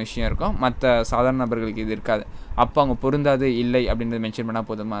இது மாதிரியான விஷயம் இருக்கும். மற்ற சாதாரண நபர்களுக்கு இது இருக்காது. அப்போ அவங்க பொருந்தாது, இல்லை அப்படின்றத மென்ஷன் பண்ணால்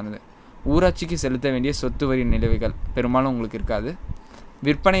போதுமானது. ஊராட்சிக்கு செலுத்த வேண்டிய சொத்து வரி நிலுவைகள் பெரும்பாலும் உங்களுக்கு இருக்காது.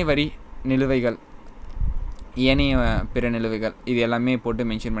 விற்பனை வரி நிலுவைகள், ஏனைய பிற நிலுவைகள், இது எல்லாமே போட்டு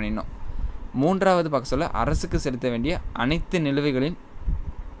மென்ஷன் பண்ணிடணும். 3வது பார்க்க சொல்ல அரசுக்கு செலுத்த வேண்டிய அனைத்து நிலுவைகளின்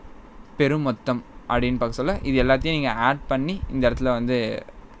பெருமொத்தம் அப்படின்னு பார்க்க சொல்ல இது எல்லாத்தையும் நீங்கள் ஆட் பண்ணி இந்த இடத்துல வந்து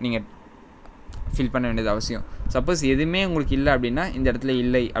நீங்கள் ஃபில் பண்ண வேண்டியது அவசியம். சப்போஸ் எதுவுமே உங்களுக்கு இல்லை அப்படின்னா இந்த இடத்துல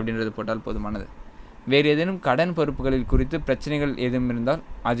இல்லை அப்படின்றது போட்டால் போதுமானது. வேறு ஏதேனும் கடன் பொறுப்புகளில் குறித்து பிரச்சனைகள் எதுவும் இருந்தால்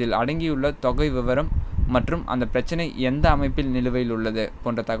அதில் அடங்கியுள்ள தொகை விவரம் மற்றும் அந்த பிரச்சனை எந்த அமைப்பில் நிலுவையில் உள்ளது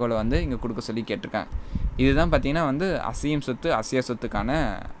போன்ற தகவலை வந்து இங்கே கொடுக்க சொல்லி கேட்டிருக்காங்க. இதுதான் பார்த்திங்கன்னா வந்து அசையும் சொத்து அசையா சொத்துக்கான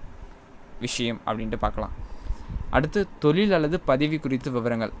விஷயம் அப்படின்ட்டு பார்க்கலாம். அடுத்து தொழில் அல்லது பதவி குறித்த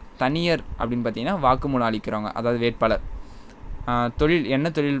விவரங்கள். தனியர் அப்படின்னு பார்த்திங்கன்னா வாக்குமூலம் அளிக்கிறவங்க, அதாவது வேட்பாளர். தொழில், என்ன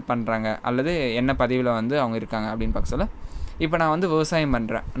தொழில் பண்ணுறாங்க அல்லது என்ன பதவியில் வந்து அவங்க இருக்காங்க அப்படின்னு பார்க்க சொல்ல, இப்போ நான் வந்து விவசாயம்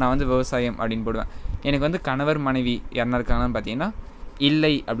பண்ணுறேன், நான் வந்து விவசாயம் அப்படின்னு போடுவேன். எனக்கு வந்து கணவர் மனைவி யாருன்னா இருக்காங்கன்னு பார்த்தீங்கன்னா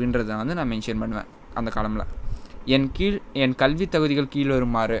இல்லை அப்படின்றத வந்து நான் மென்ஷன் பண்ணுவேன் அந்த காலமில். என் கல்வி தகுதிகள் கீழ்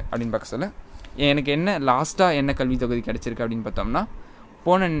வருமாறு அப்படின்னு பார்க்க சொல்ல எனக்கு என்ன லாஸ்ட்டாக என்ன கல்வி தகுதி கிடச்சிருக்கு அப்படின்னு பார்த்தோம்னா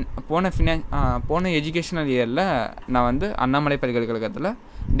போன எஜுகேஷனல் இயரில் நான் வந்து அண்ணாமலை பல்கலைக்கழகத்தில்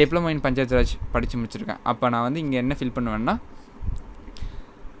டிப்ளமோ இன் பஞ்சாயத்து ராஜ் படித்து முடிச்சிருக்கேன். அப்போ நான் வந்து இங்கே என்ன ஃபில் பண்ணுவேன்னா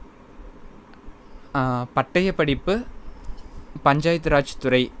பட்டய படிப்பு பஞ்சாயத்து ராஜ்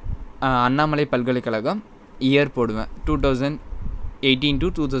துறை அண்ணாமலை பல்கலைக்கழகம் இயர் போடுவேன். 2018 to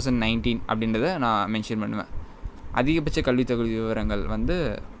 2019 அப்படின்றத நான் மென்ஷன் பண்ணுவேன். அதிகபட்ச கல்வி தகுதி விவரங்கள் வந்து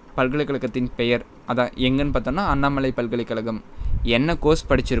பல்கலைக்கழகத்தின் பெயர், அதான் எங்கன்னு பார்த்தோன்னா அண்ணாமலை பல்கலைக்கழகம், என்ன கோர்ஸ்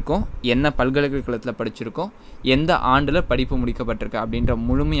படிச்சிருக்கோம், என்ன பல்கலைக்கழகத்தில் படிச்சிருக்கோம், எந்த ஆண்டில் படிப்பு முடிக்கப்பட்டிருக்கு அப்படின்ற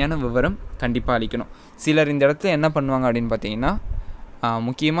முழுமையான விவரம் கண்டிப்பாக அளிக்கணும். சிலர் இந்த இடத்துல என்ன பண்ணுவாங்க அப்படின்னு பார்த்தீங்கன்னா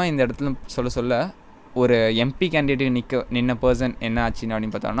முக்கியமாக இந்த இடத்துல சொல்ல ஒரு எம்பி கேண்டிடேட் நின்ன பர்சன் என்ன ஆச்சுன்னு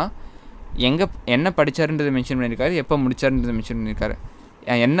அப்படின்னு பார்த்தோன்னா என்ன படித்தாருன்றது மென்ஷன் பண்ணியிருக்காரு, எப்போ முடித்தாருன்றது மென்ஷன் பண்ணியிருக்காரு,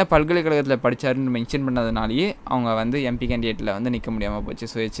 என்ன பல்கலைக்கழகத்தில் படித்தாருன்னு மென்ஷன் பண்ணதுனாலேயே அவங்க வந்து எம்பி கேண்டிடேட்டில் வந்து நிற்க முடியாமல் போச்சு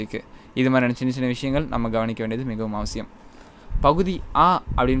சுயேட்சைக்கு. இது மாதிரியான சின்ன சின்ன விஷயங்கள் நம்ம கவனிக்க வேண்டியது மிகவும் அவசியம். பகுதி ஆ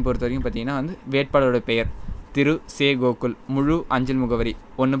அப்படின்னு பொறுத்த வரைக்கும் பார்த்திங்கன்னா வந்து வேட்பாளரோட பெயர் திரு சே கோகுல், முழு அஞ்சல் முகவரி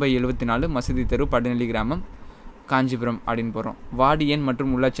 1/74 மசூதி தெரு, படுநெல்லி கிராமம், காஞ்சிபுரம் அப்படின்னு போகிறோம். வார்டு எண்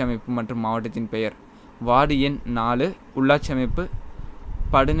மற்றும் உள்ளாட்சி அமைப்பு மற்றும் மாவட்டத்தின் பெயர். வார்டு எண் 4, உள்ளாட்சி அமைப்பு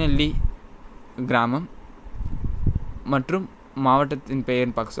படுநெல்லி கிராமம் மற்றும் மாவட்டத்தின்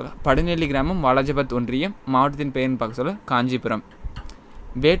பெயர்னு பார்க்க சொல்ல படுநெல்லி கிராமம் வாலாஜாபாத் ஒன்றியம், மாவட்டத்தின் பெயர்னு பார்க்க சொல்ல காஞ்சிபுரம்.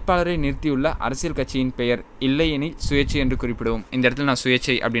 வேட்பாளரை நிறுத்தியுள்ள அரசியல் கட்சியின் பெயர் இல்லை எனில் சுயேட்சை என்று குறிப்பிடுவோம். இந்த இடத்துல நான்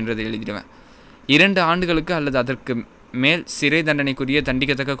சுயேட்சை அப்படின்றத எழுதிடுவேன். 2 ஆண்டுகளுக்கு அல்லது அதற்கு மேல் சிறை தண்டனைக்குரிய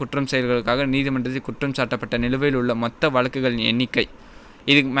தண்டிக்கத்தக்க குற்றம் செயல்களுக்காக நீதிமன்றத்தில் குற்றம் சாட்டப்பட்ட நிலுவையில் உள்ள மொத்த வழக்குகளின் எண்ணிக்கை.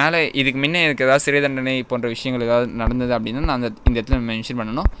 இதுக்கு முன்னே எனக்கு ஏதாவது சிறை தண்டனை போன்ற விஷயங்கள் ஏதாவது நடந்தது அப்படின்னா நான் இந்த இடத்துல மென்ஷன்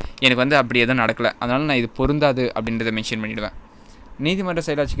பண்ணணும். எனக்கு வந்து அப்படி எதுவும் நடக்கலை, அதனால் நான் இது பொருந்தாது அப்படின்றத மென்ஷன் பண்ணிவிடுவேன். நீதிமன்ற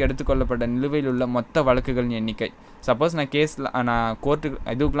செயலாட்சிக்கு எடுத்துக்கொள்ளப்பட்ட நிலுவையில் உள்ள மொத்த வழக்குகளின் எண்ணிக்கை. சப்போஸ் நான் கேஸில் நான் கோர்ட்டுக்கு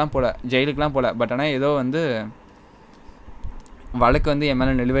இதுக்கெலாம் போகல, ஜெயிலுக்கெலாம் போகல, பட் ஆனால் ஏதோ வந்து வழக்கு வந்து என்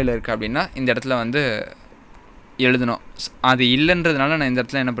மேலே நிலுவையில் இருக்குது அப்படின்னா இந்த இடத்துல வந்து எழுதணும். அது இல்லைன்றதுனால நான் இந்த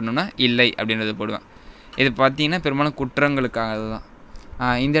இடத்துல என்ன பண்ணுவேன்னா இல்லை அப்படின்றது போடுவேன். இது பார்த்திங்கன்னா பெரும்பாலும் குற்றங்களுக்காக தான்.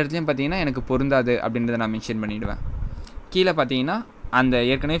 இந்த இடத்துலையும் பார்த்திங்கன்னா எனக்கு பொருந்தாது அப்படின்றத நான் மென்ஷன் பண்ணிவிடுவேன். கீழே பார்த்தீங்கன்னா அந்த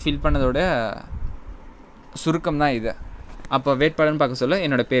ஏற்கனவே ஃபில் பண்ணதோட சுருக்கம் தான் இது. அப்போ வேட்பாளர்னு பார்க்க சொல்ல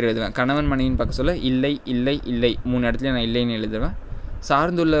என்னோடய பேர் எழுதுவேன். கணவன் மனைவின்னு பார்க்க சொல்ல இல்லை இல்லை இல்லை 3 இடத்துல நான் இல்லைன்னு எழுதுவேன்.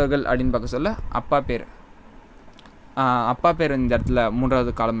 சார்ந்துள்ளவர்கள் அப்படின்னு பார்க்க சொல்ல அப்பா பேர் இந்த இடத்துல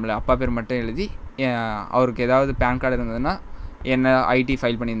 3வது காலமில் அப்பா பேர் மட்டும் எழுதி, அவருக்கு ஏதாவது பேன் கார்டு இருந்ததுன்னா என்ன ஐடி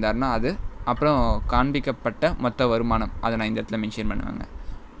ஃபைல் பண்ணியிருந்தாருன்னா அது, அப்புறம் காண்பிக்கப்பட்ட மொத்த வருமானம் அதை நான் இந்த இடத்துல மென்ஷன் பண்ணுவேங்க.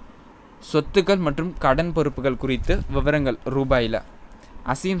 சொத்துக்கள் மற்றும் கடன் பொறுப்புகள் குறித்து விவரங்கள் ரூபாயில்.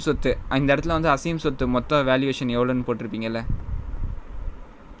 அசையும் சொத்து இந்த இடத்துல வந்து அசையும் சொத்து மொத்த வேல்யூவேஷன் எவ்வளோன்னு போட்டிருப்பீங்கல்ல,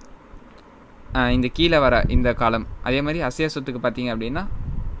 இந்த கீழே வர இந்த காலம். அதே மாதிரி அசைய சொத்துக்கு பார்த்தீங்க அப்படின்னா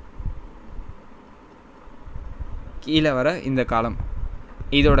கீழே வர இந்த காலம்.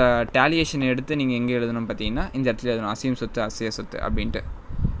 இதோட டேலியேஷன் எடுத்து நீங்கள் எங்கே எழுதணும் பார்த்தீங்கன்னா இந்த இடத்துல எழுதணும் அசையும் சொத்து அசைய சொத்து அப்படின்ட்டு.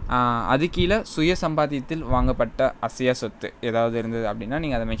 அது கீழே சுய சம்பாத்தியத்தில் வாங்கப்பட்ட அசையா சொத்து ஏதாவது இருந்தது அப்படின்னா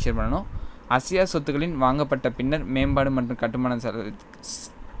நீங்கள் அதை மென்ஷன் பண்ணணும். அசையா சொத்துக்களின் வாங்கப்பட்ட பின்னர் மேம்பாடு மற்றும் கட்டுமானம்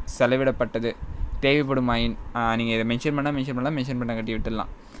செலவிடப்பட்டது தேவைப்படுமாயின் நீங்கள் இதை மென்ஷன் பண்ண கட்டி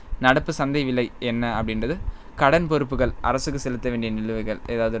விட்டுடலாம். நடப்பு சந்தை விலை என்ன அப்படின்றது. கடன் பொறுப்புகள் அரசுக்கு செலுத்த வேண்டிய நிலுவைகள்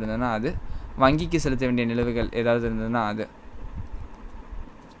ஏதாவது இருந்ததுன்னா அது, வங்கிக்கு செலுத்த வேண்டிய நிலுவைகள் ஏதாவது இருந்ததுன்னா அது,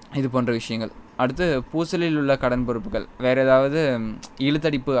 இது போன்ற விஷயங்கள். அடுத்து பூசலில் உள்ள கடன் பொறுப்புகள், வேறு ஏதாவது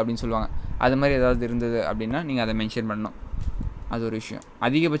இழுத்தடிப்பு அப்படின்னு சொல்லுவாங்க, அது மாதிரி ஏதாவது இருந்தது அப்படின்னா நீங்கள் அதை மென்ஷன் பண்ணணும். அது ஒரு விஷயம்.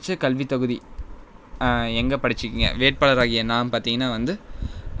 அதிகபட்ச கல்வி தகுதி எங்கே படிச்சிக்கிங்க. வேட்பாளராகிய நான் பார்த்தீங்கன்னா வந்து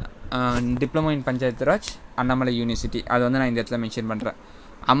diploma in panchayat Raj Annamalai university, அது வந்து நான் இந்த இடத்துல மென்ஷன் பண்ணுறேன்.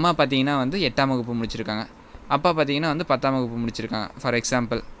 அம்மா பார்த்தீங்கன்னா வந்து 8ஆம் வகுப்பு முடிச்சிருக்காங்க, அப்பா பார்த்தீங்கன்னா வந்து 10ஆம் வகுப்பு முடிச்சிருக்காங்க ஃபார்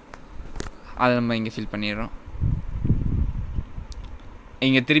எக்ஸாம்பிள். அதை நம்ம இங்கே ஃபில் பண்ணிடுறோம்.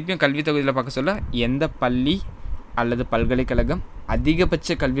 இங்கே திருப்பியும் கல்வி தொகுதியில் பார்க்க சொல்ல எந்த பள்ளி அல்லது பல்கலைக்கழகம்,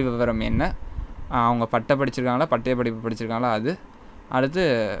 அதிகபட்ச கல்வி விவரம் என்ன, அவங்க பட்டை படிச்சிருக்காங்களா பட்டய படிப்பு படிச்சிருக்காங்களா அது, அடுத்து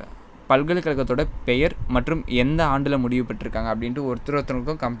பல்கலைக்கழகத்தோட பெயர் மற்றும் எந்த ஆண்டில் முடிவு பெற்றிருக்காங்க அப்படின்ட்டு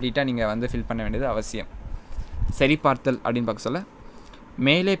ஒருத்தருக்கும் கம்ப்ளீட்டாக நீங்கள் வந்து ஃபில் பண்ண வேண்டியது அவசியம். சரிபார்த்தல் அப்படின்னு பார்க்க சொல்ல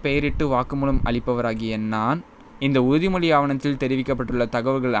மேலே பெயரிட்டு வாக்குமூலம் அளிப்பவராகிய நான் இந்த உறுதிமொழி ஆவணத்தில் தெரிவிக்கப்பட்டுள்ள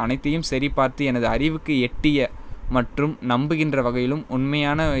தகவல்கள் அனைத்தையும் சரிபார்த்து எனது அறிவுக்கு எட்டிய மற்றும் நம்புகின்ற வகையிலும்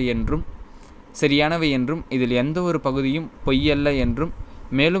உண்மையானவை என்றும் சரியானவை என்றும் இதில் எந்த ஒரு பகுதியும் பொய்யல்ல என்றும்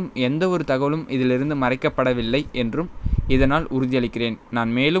மேலும் எந்த ஒரு தகவலும் இதிலிருந்து மறைக்கப்படவில்லை என்றும் இதனால் உறுதியளிக்கிறேன்.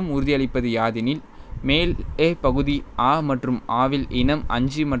 நான் மேலும் உறுதியளிப்பது யாதெனில் மேலே பகுதி ஆ மற்றும் ஆவில் இனம்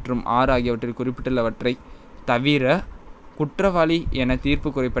 5 மற்றும் 6 ஆகியவற்றில் குறிப்பிட்டுள்ளவற்றை தவிர குற்றவாளி என தீர்ப்பு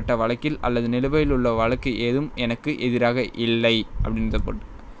குறிப்பிட்ட வழக்கில் அல்லது நிலுவையில் உள்ள வழக்கு ஏதும் எனக்கு எதிராக இல்லை அப்படின்றத போட்டு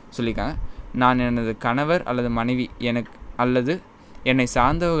சொல்லியிருக்காங்க. நான் எனது கணவர் அல்லது மனைவி எனக்கு அல்லது என்னை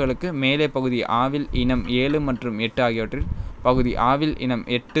சார்ந்தவர்களுக்கு மேலே பகுதி ஆவில் இனம் 7 மற்றும் 8 ஆகியவற்றில் பகுதி ஆவில் இனம்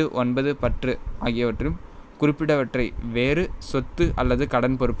 8, 9, 10 ஆகியவற்றும் குறிப்பிட்டவற்றை வேறு சொத்து அல்லது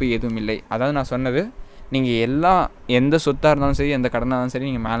கடன் பொறுப்பு எதுவும் இல்லை. அதாவது நான் சொன்னது நீங்கள் எந்த சொத்தாக இருந்தாலும் சரி எந்த கடனாக இருந்தாலும் சரி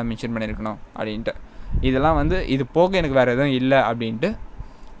நீங்கள் மேலே மென்ஷன் பண்ணியிருக்கணும் அப்படின்ட்டு. இதெல்லாம் வந்து இது போக எனக்கு வேறு எதுவும் இல்லை அப்படின்ட்டு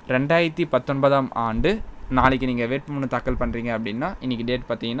 2019ஆம் ஆண்டு நாளைக்கு நீங்கள் வேட்புமனு தாக்கல் பண்ணுறீங்க அப்படின்னா இன்றைக்கி டேட்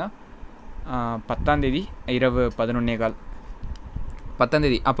பார்த்தீங்கன்னா 10ஆம் தேதி இரவு 11:15 10ஆம்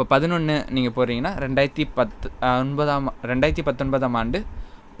தேதி. அப்போ 11 நீங்கள் போடுறீங்கன்னா 2019ஆம் ஆண்டு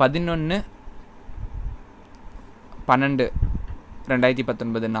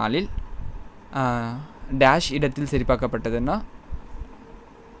 11/12/2019 நாளில் டேஷ் இடத்தில் சரிபார்க்கப்பட்டதுன்னா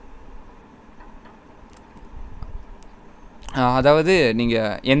அதாவது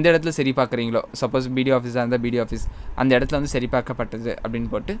நீங்கள் எந்த இடத்துல சரி பார்க்குறீங்களோ, சப்போஸ் பிடிஓ ஆஃபீஸாக இருந்தால் பிடிஓ ஆஃபீஸ் அந்த இடத்துல வந்து சரி பார்க்கப்பட்டது அப்படின்னு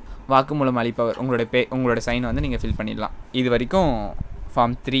போட்டு வாக்குமூலம் அளிப்பவர் உங்களோட சைனை வந்து நீங்கள் ஃபில் பண்ணிடலாம். இது வரைக்கும்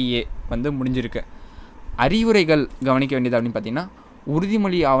ஃபார்ம் 3A வந்து முடிஞ்சிருக்கு. அறிவுரைகள் கவனிக்க வேண்டியது அப்படின்னு பார்த்தீங்கன்னா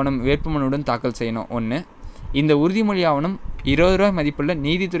உறுதிமொழி ஆவணம் வேட்புமனுடன் தாக்கல் செய்யணும். 1, இந்த உறுதிமொழி ஆவணம் 20 ரூபாய் மதிப்புள்ள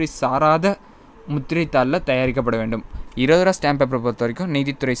நீதித்துறை சாராத முத்திரைத்தாளில் தயாரிக்கப்பட வேண்டும். 20 ரூபா ஸ்டாம்ப் பேப்பரை பொறுத்த வரைக்கும்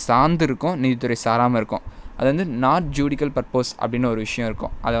நீதித்துறை சார்ந்து இருக்கும், நீதித்துறை சாராமல் இருக்கும். அது வந்து நாட் ஜூடிக்கல் பர்பஸ் அப்படின்னு ஒரு விஷயம்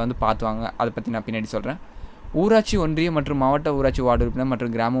இருக்கும். அதை வந்து பார்த்துவாங்க. அதை பற்றி நான் பின்னாடி சொல்கிறேன். ஊராட்சி ஒன்றிய மற்றும் மாவட்ட ஊராட்சி வார்டு உறுப்பினர்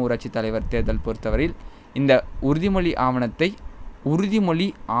மற்றும் கிராம ஊராட்சி தலைவர் தேர்தல் பொறுத்தவரையில் இந்த உறுதிமொழி ஆவணத்தை உறுதிமொழி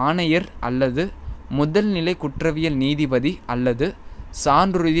ஆணையர் அல்லது முதல்நிலை குற்றவியல் நீதிபதி அல்லது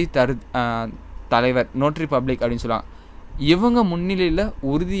சான்றுறுதி தலைவர் நோட்டரி பப்ளிக் அப்படின்னு சொல்லுவாங்க. இவங்க முன்னிலையில்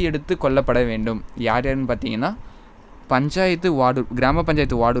உறுதி எடுத்து கொள்ளப்பட வேண்டும். யார் யாருன்னு பார்த்தீங்கன்னா பஞ்சாயத்து வார்டு கிராம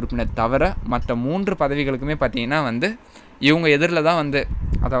பஞ்சாயத்து வார்டு உறுப்பினர் தவிர மற்ற 3 பதவிகளுக்குமே பார்த்தீங்கன்னா வந்து இவங்க எதிரில் தான் வந்து,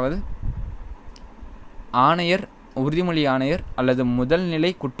 அதாவது ஆணையர், உறுதிமொழி ஆணையர் அல்லது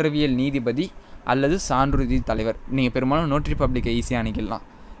முதல்நிலை குற்றவியல் நீதிபதி அல்லது சான்றுறுதி தலைவர். நீங்கள் பெரும்பாலும் நோட்டரி பப்ளிக்கை ஈஸியாக அணுகிடலாம்.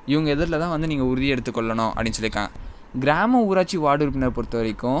 இவங்க எதிரில் தான் வந்து நீங்கள் உறுதி எடுத்துக்கொள்ளணும் அப்படின்னு சொல்லியிருக்காங்க. கிராம ஊராட்சி வார்டு உறுப்பினர் பொறுத்த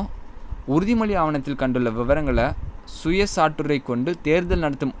வரைக்கும் உறுதிமொழி ஆவணத்தில் கண்டுள்ள விவரங்களை சுயசாட்டுரை கொண்டு தேர்தல்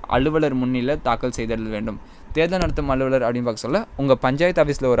நடத்தும் அலுவலர் முன்னிலையில் தாக்கல் செய்தல் வேண்டும். தேர்தல் நடத்தும் அலுவலர் அப்படின்னு பார்க்க சொல்ல உங்கள் பஞ்சாயத்து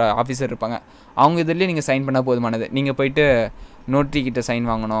ஆஃபீஸில் ஒரு ஆஃபீஸர் இருப்பாங்க. அவங்க இதிலே நீங்கள் சைன் பண்ணால் போதுமானது. நீங்கள் போயிட்டு நோட்டரி கிட்ட சைன்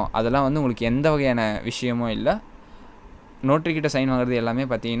வாங்கணும், அதெல்லாம் வந்து உங்களுக்கு எந்த வகையான விஷயமும் இல்லை. நோட்டரி கிட்ட சைன் வாங்குறது எல்லாமே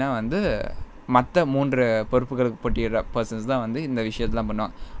பார்த்தீங்கன்னா வந்து மற்ற 3 பொறுப்புகளுக்கு போட்டியிடுற பர்சன்ஸ் தான் வந்து இந்த விஷயத்தெலாம்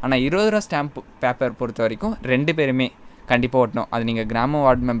பண்ணுவாங்க. ஆனால் 20 ரூபா ஸ்டாம்ப் பேப்பர் பொறுத்த வரைக்கும் 2 பேருமே கண்டிப்பாக ஒட்டணும். அது நீங்கள் கிராம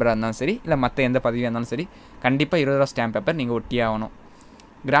வார்டு மெம்பராக இருந்தாலும் சரி, இல்லை மற்ற எந்த பதவியாக இருந்தாலும் சரி, கண்டிப்பாக 20 ரூபா ஸ்டாம்ப் பேப்பர் நீங்கள் ஒட்டியே ஆகணும்.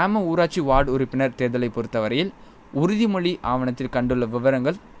 கிராம ஊராட்சி வார்டு உறுப்பினர் தேர்தலை பொறுத்தவரையில் உறுதிமொழி ஆவணத்தில் கண்டுள்ள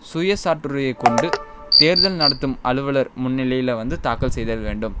விவரங்கள் சுயசாட்டுரையை கொண்டு தேர்தல் நடத்தும் அலுவலர் முன்னிலையில் வந்து தாக்கல் செய்தல்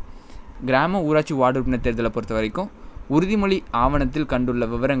வேண்டும். கிராம ஊராட்சி வார்டு உறுப்பினர் தேர்தலை பொறுத்த வரைக்கும் உறுதிமொழி ஆவணத்தில் கண்டுள்ள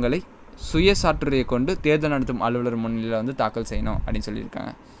விவரங்களை சுயசாட்டுரையை கொண்டு தேர்தல் நடத்தும் அலுவலர் முன்னிலையில் வந்து தாக்கல் செய்யணும் அப்படின்னு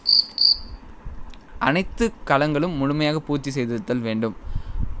சொல்லியிருக்காங்க. அனைத்து களங்களும் முழுமையாக பூர்த்தி செய்திருத்தல் வேண்டும்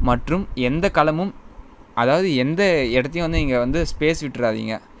மற்றும் எந்த களமும், அதாவது எந்த இடத்தையும் வந்து இங்கே வந்து ஸ்பேஸ்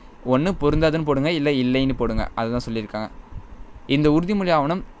விட்டுறாதீங்க. ஒன்று பொருந்தாதுன்னு போடுங்க, இல்லை இல்லைன்னு போடுங்க. அதுதான் சொல்லியிருக்காங்க. இந்த உறுதிமொழி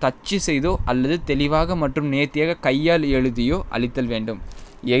ஆவணம் தச்சு செய்தோ அல்லது தெளிவாக மற்றும் நேர்த்தியாக கையால் எழுதியோ அளித்தல் வேண்டும்.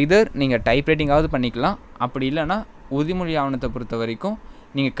 எதர் நீங்கள் டைப்ரைட்டிங்காவது பண்ணிக்கலாம், அப்படி இல்லைன்னா உறுதிமொழி ஆவணத்தை பொறுத்த வரைக்கும்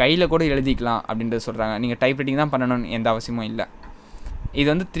நீங்கள் கையில் கூட எழுதிக்கலாம் அப்படின்றது சொல்கிறாங்க. நீங்கள் டைப்ரைட்டிங் தான் பண்ணணும்னு எந்த அவசியமும் இல்லை. இது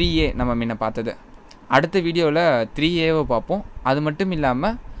வந்து 3A நம்ம முன்ன பார்த்தது. அடுத்த வீடியோவில் 3Aவை பார்ப்போம். அது மட்டும்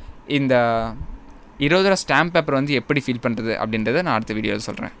இல்லாமல் இந்த 20 ரூபா ஸ்டாம்ப் பேப்பர் வந்து எப்படி ஃபில் பண்ணுறது அப்படின்றத நான் அடுத்த வீடியோவில்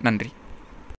சொல்கிறேன். நன்றி.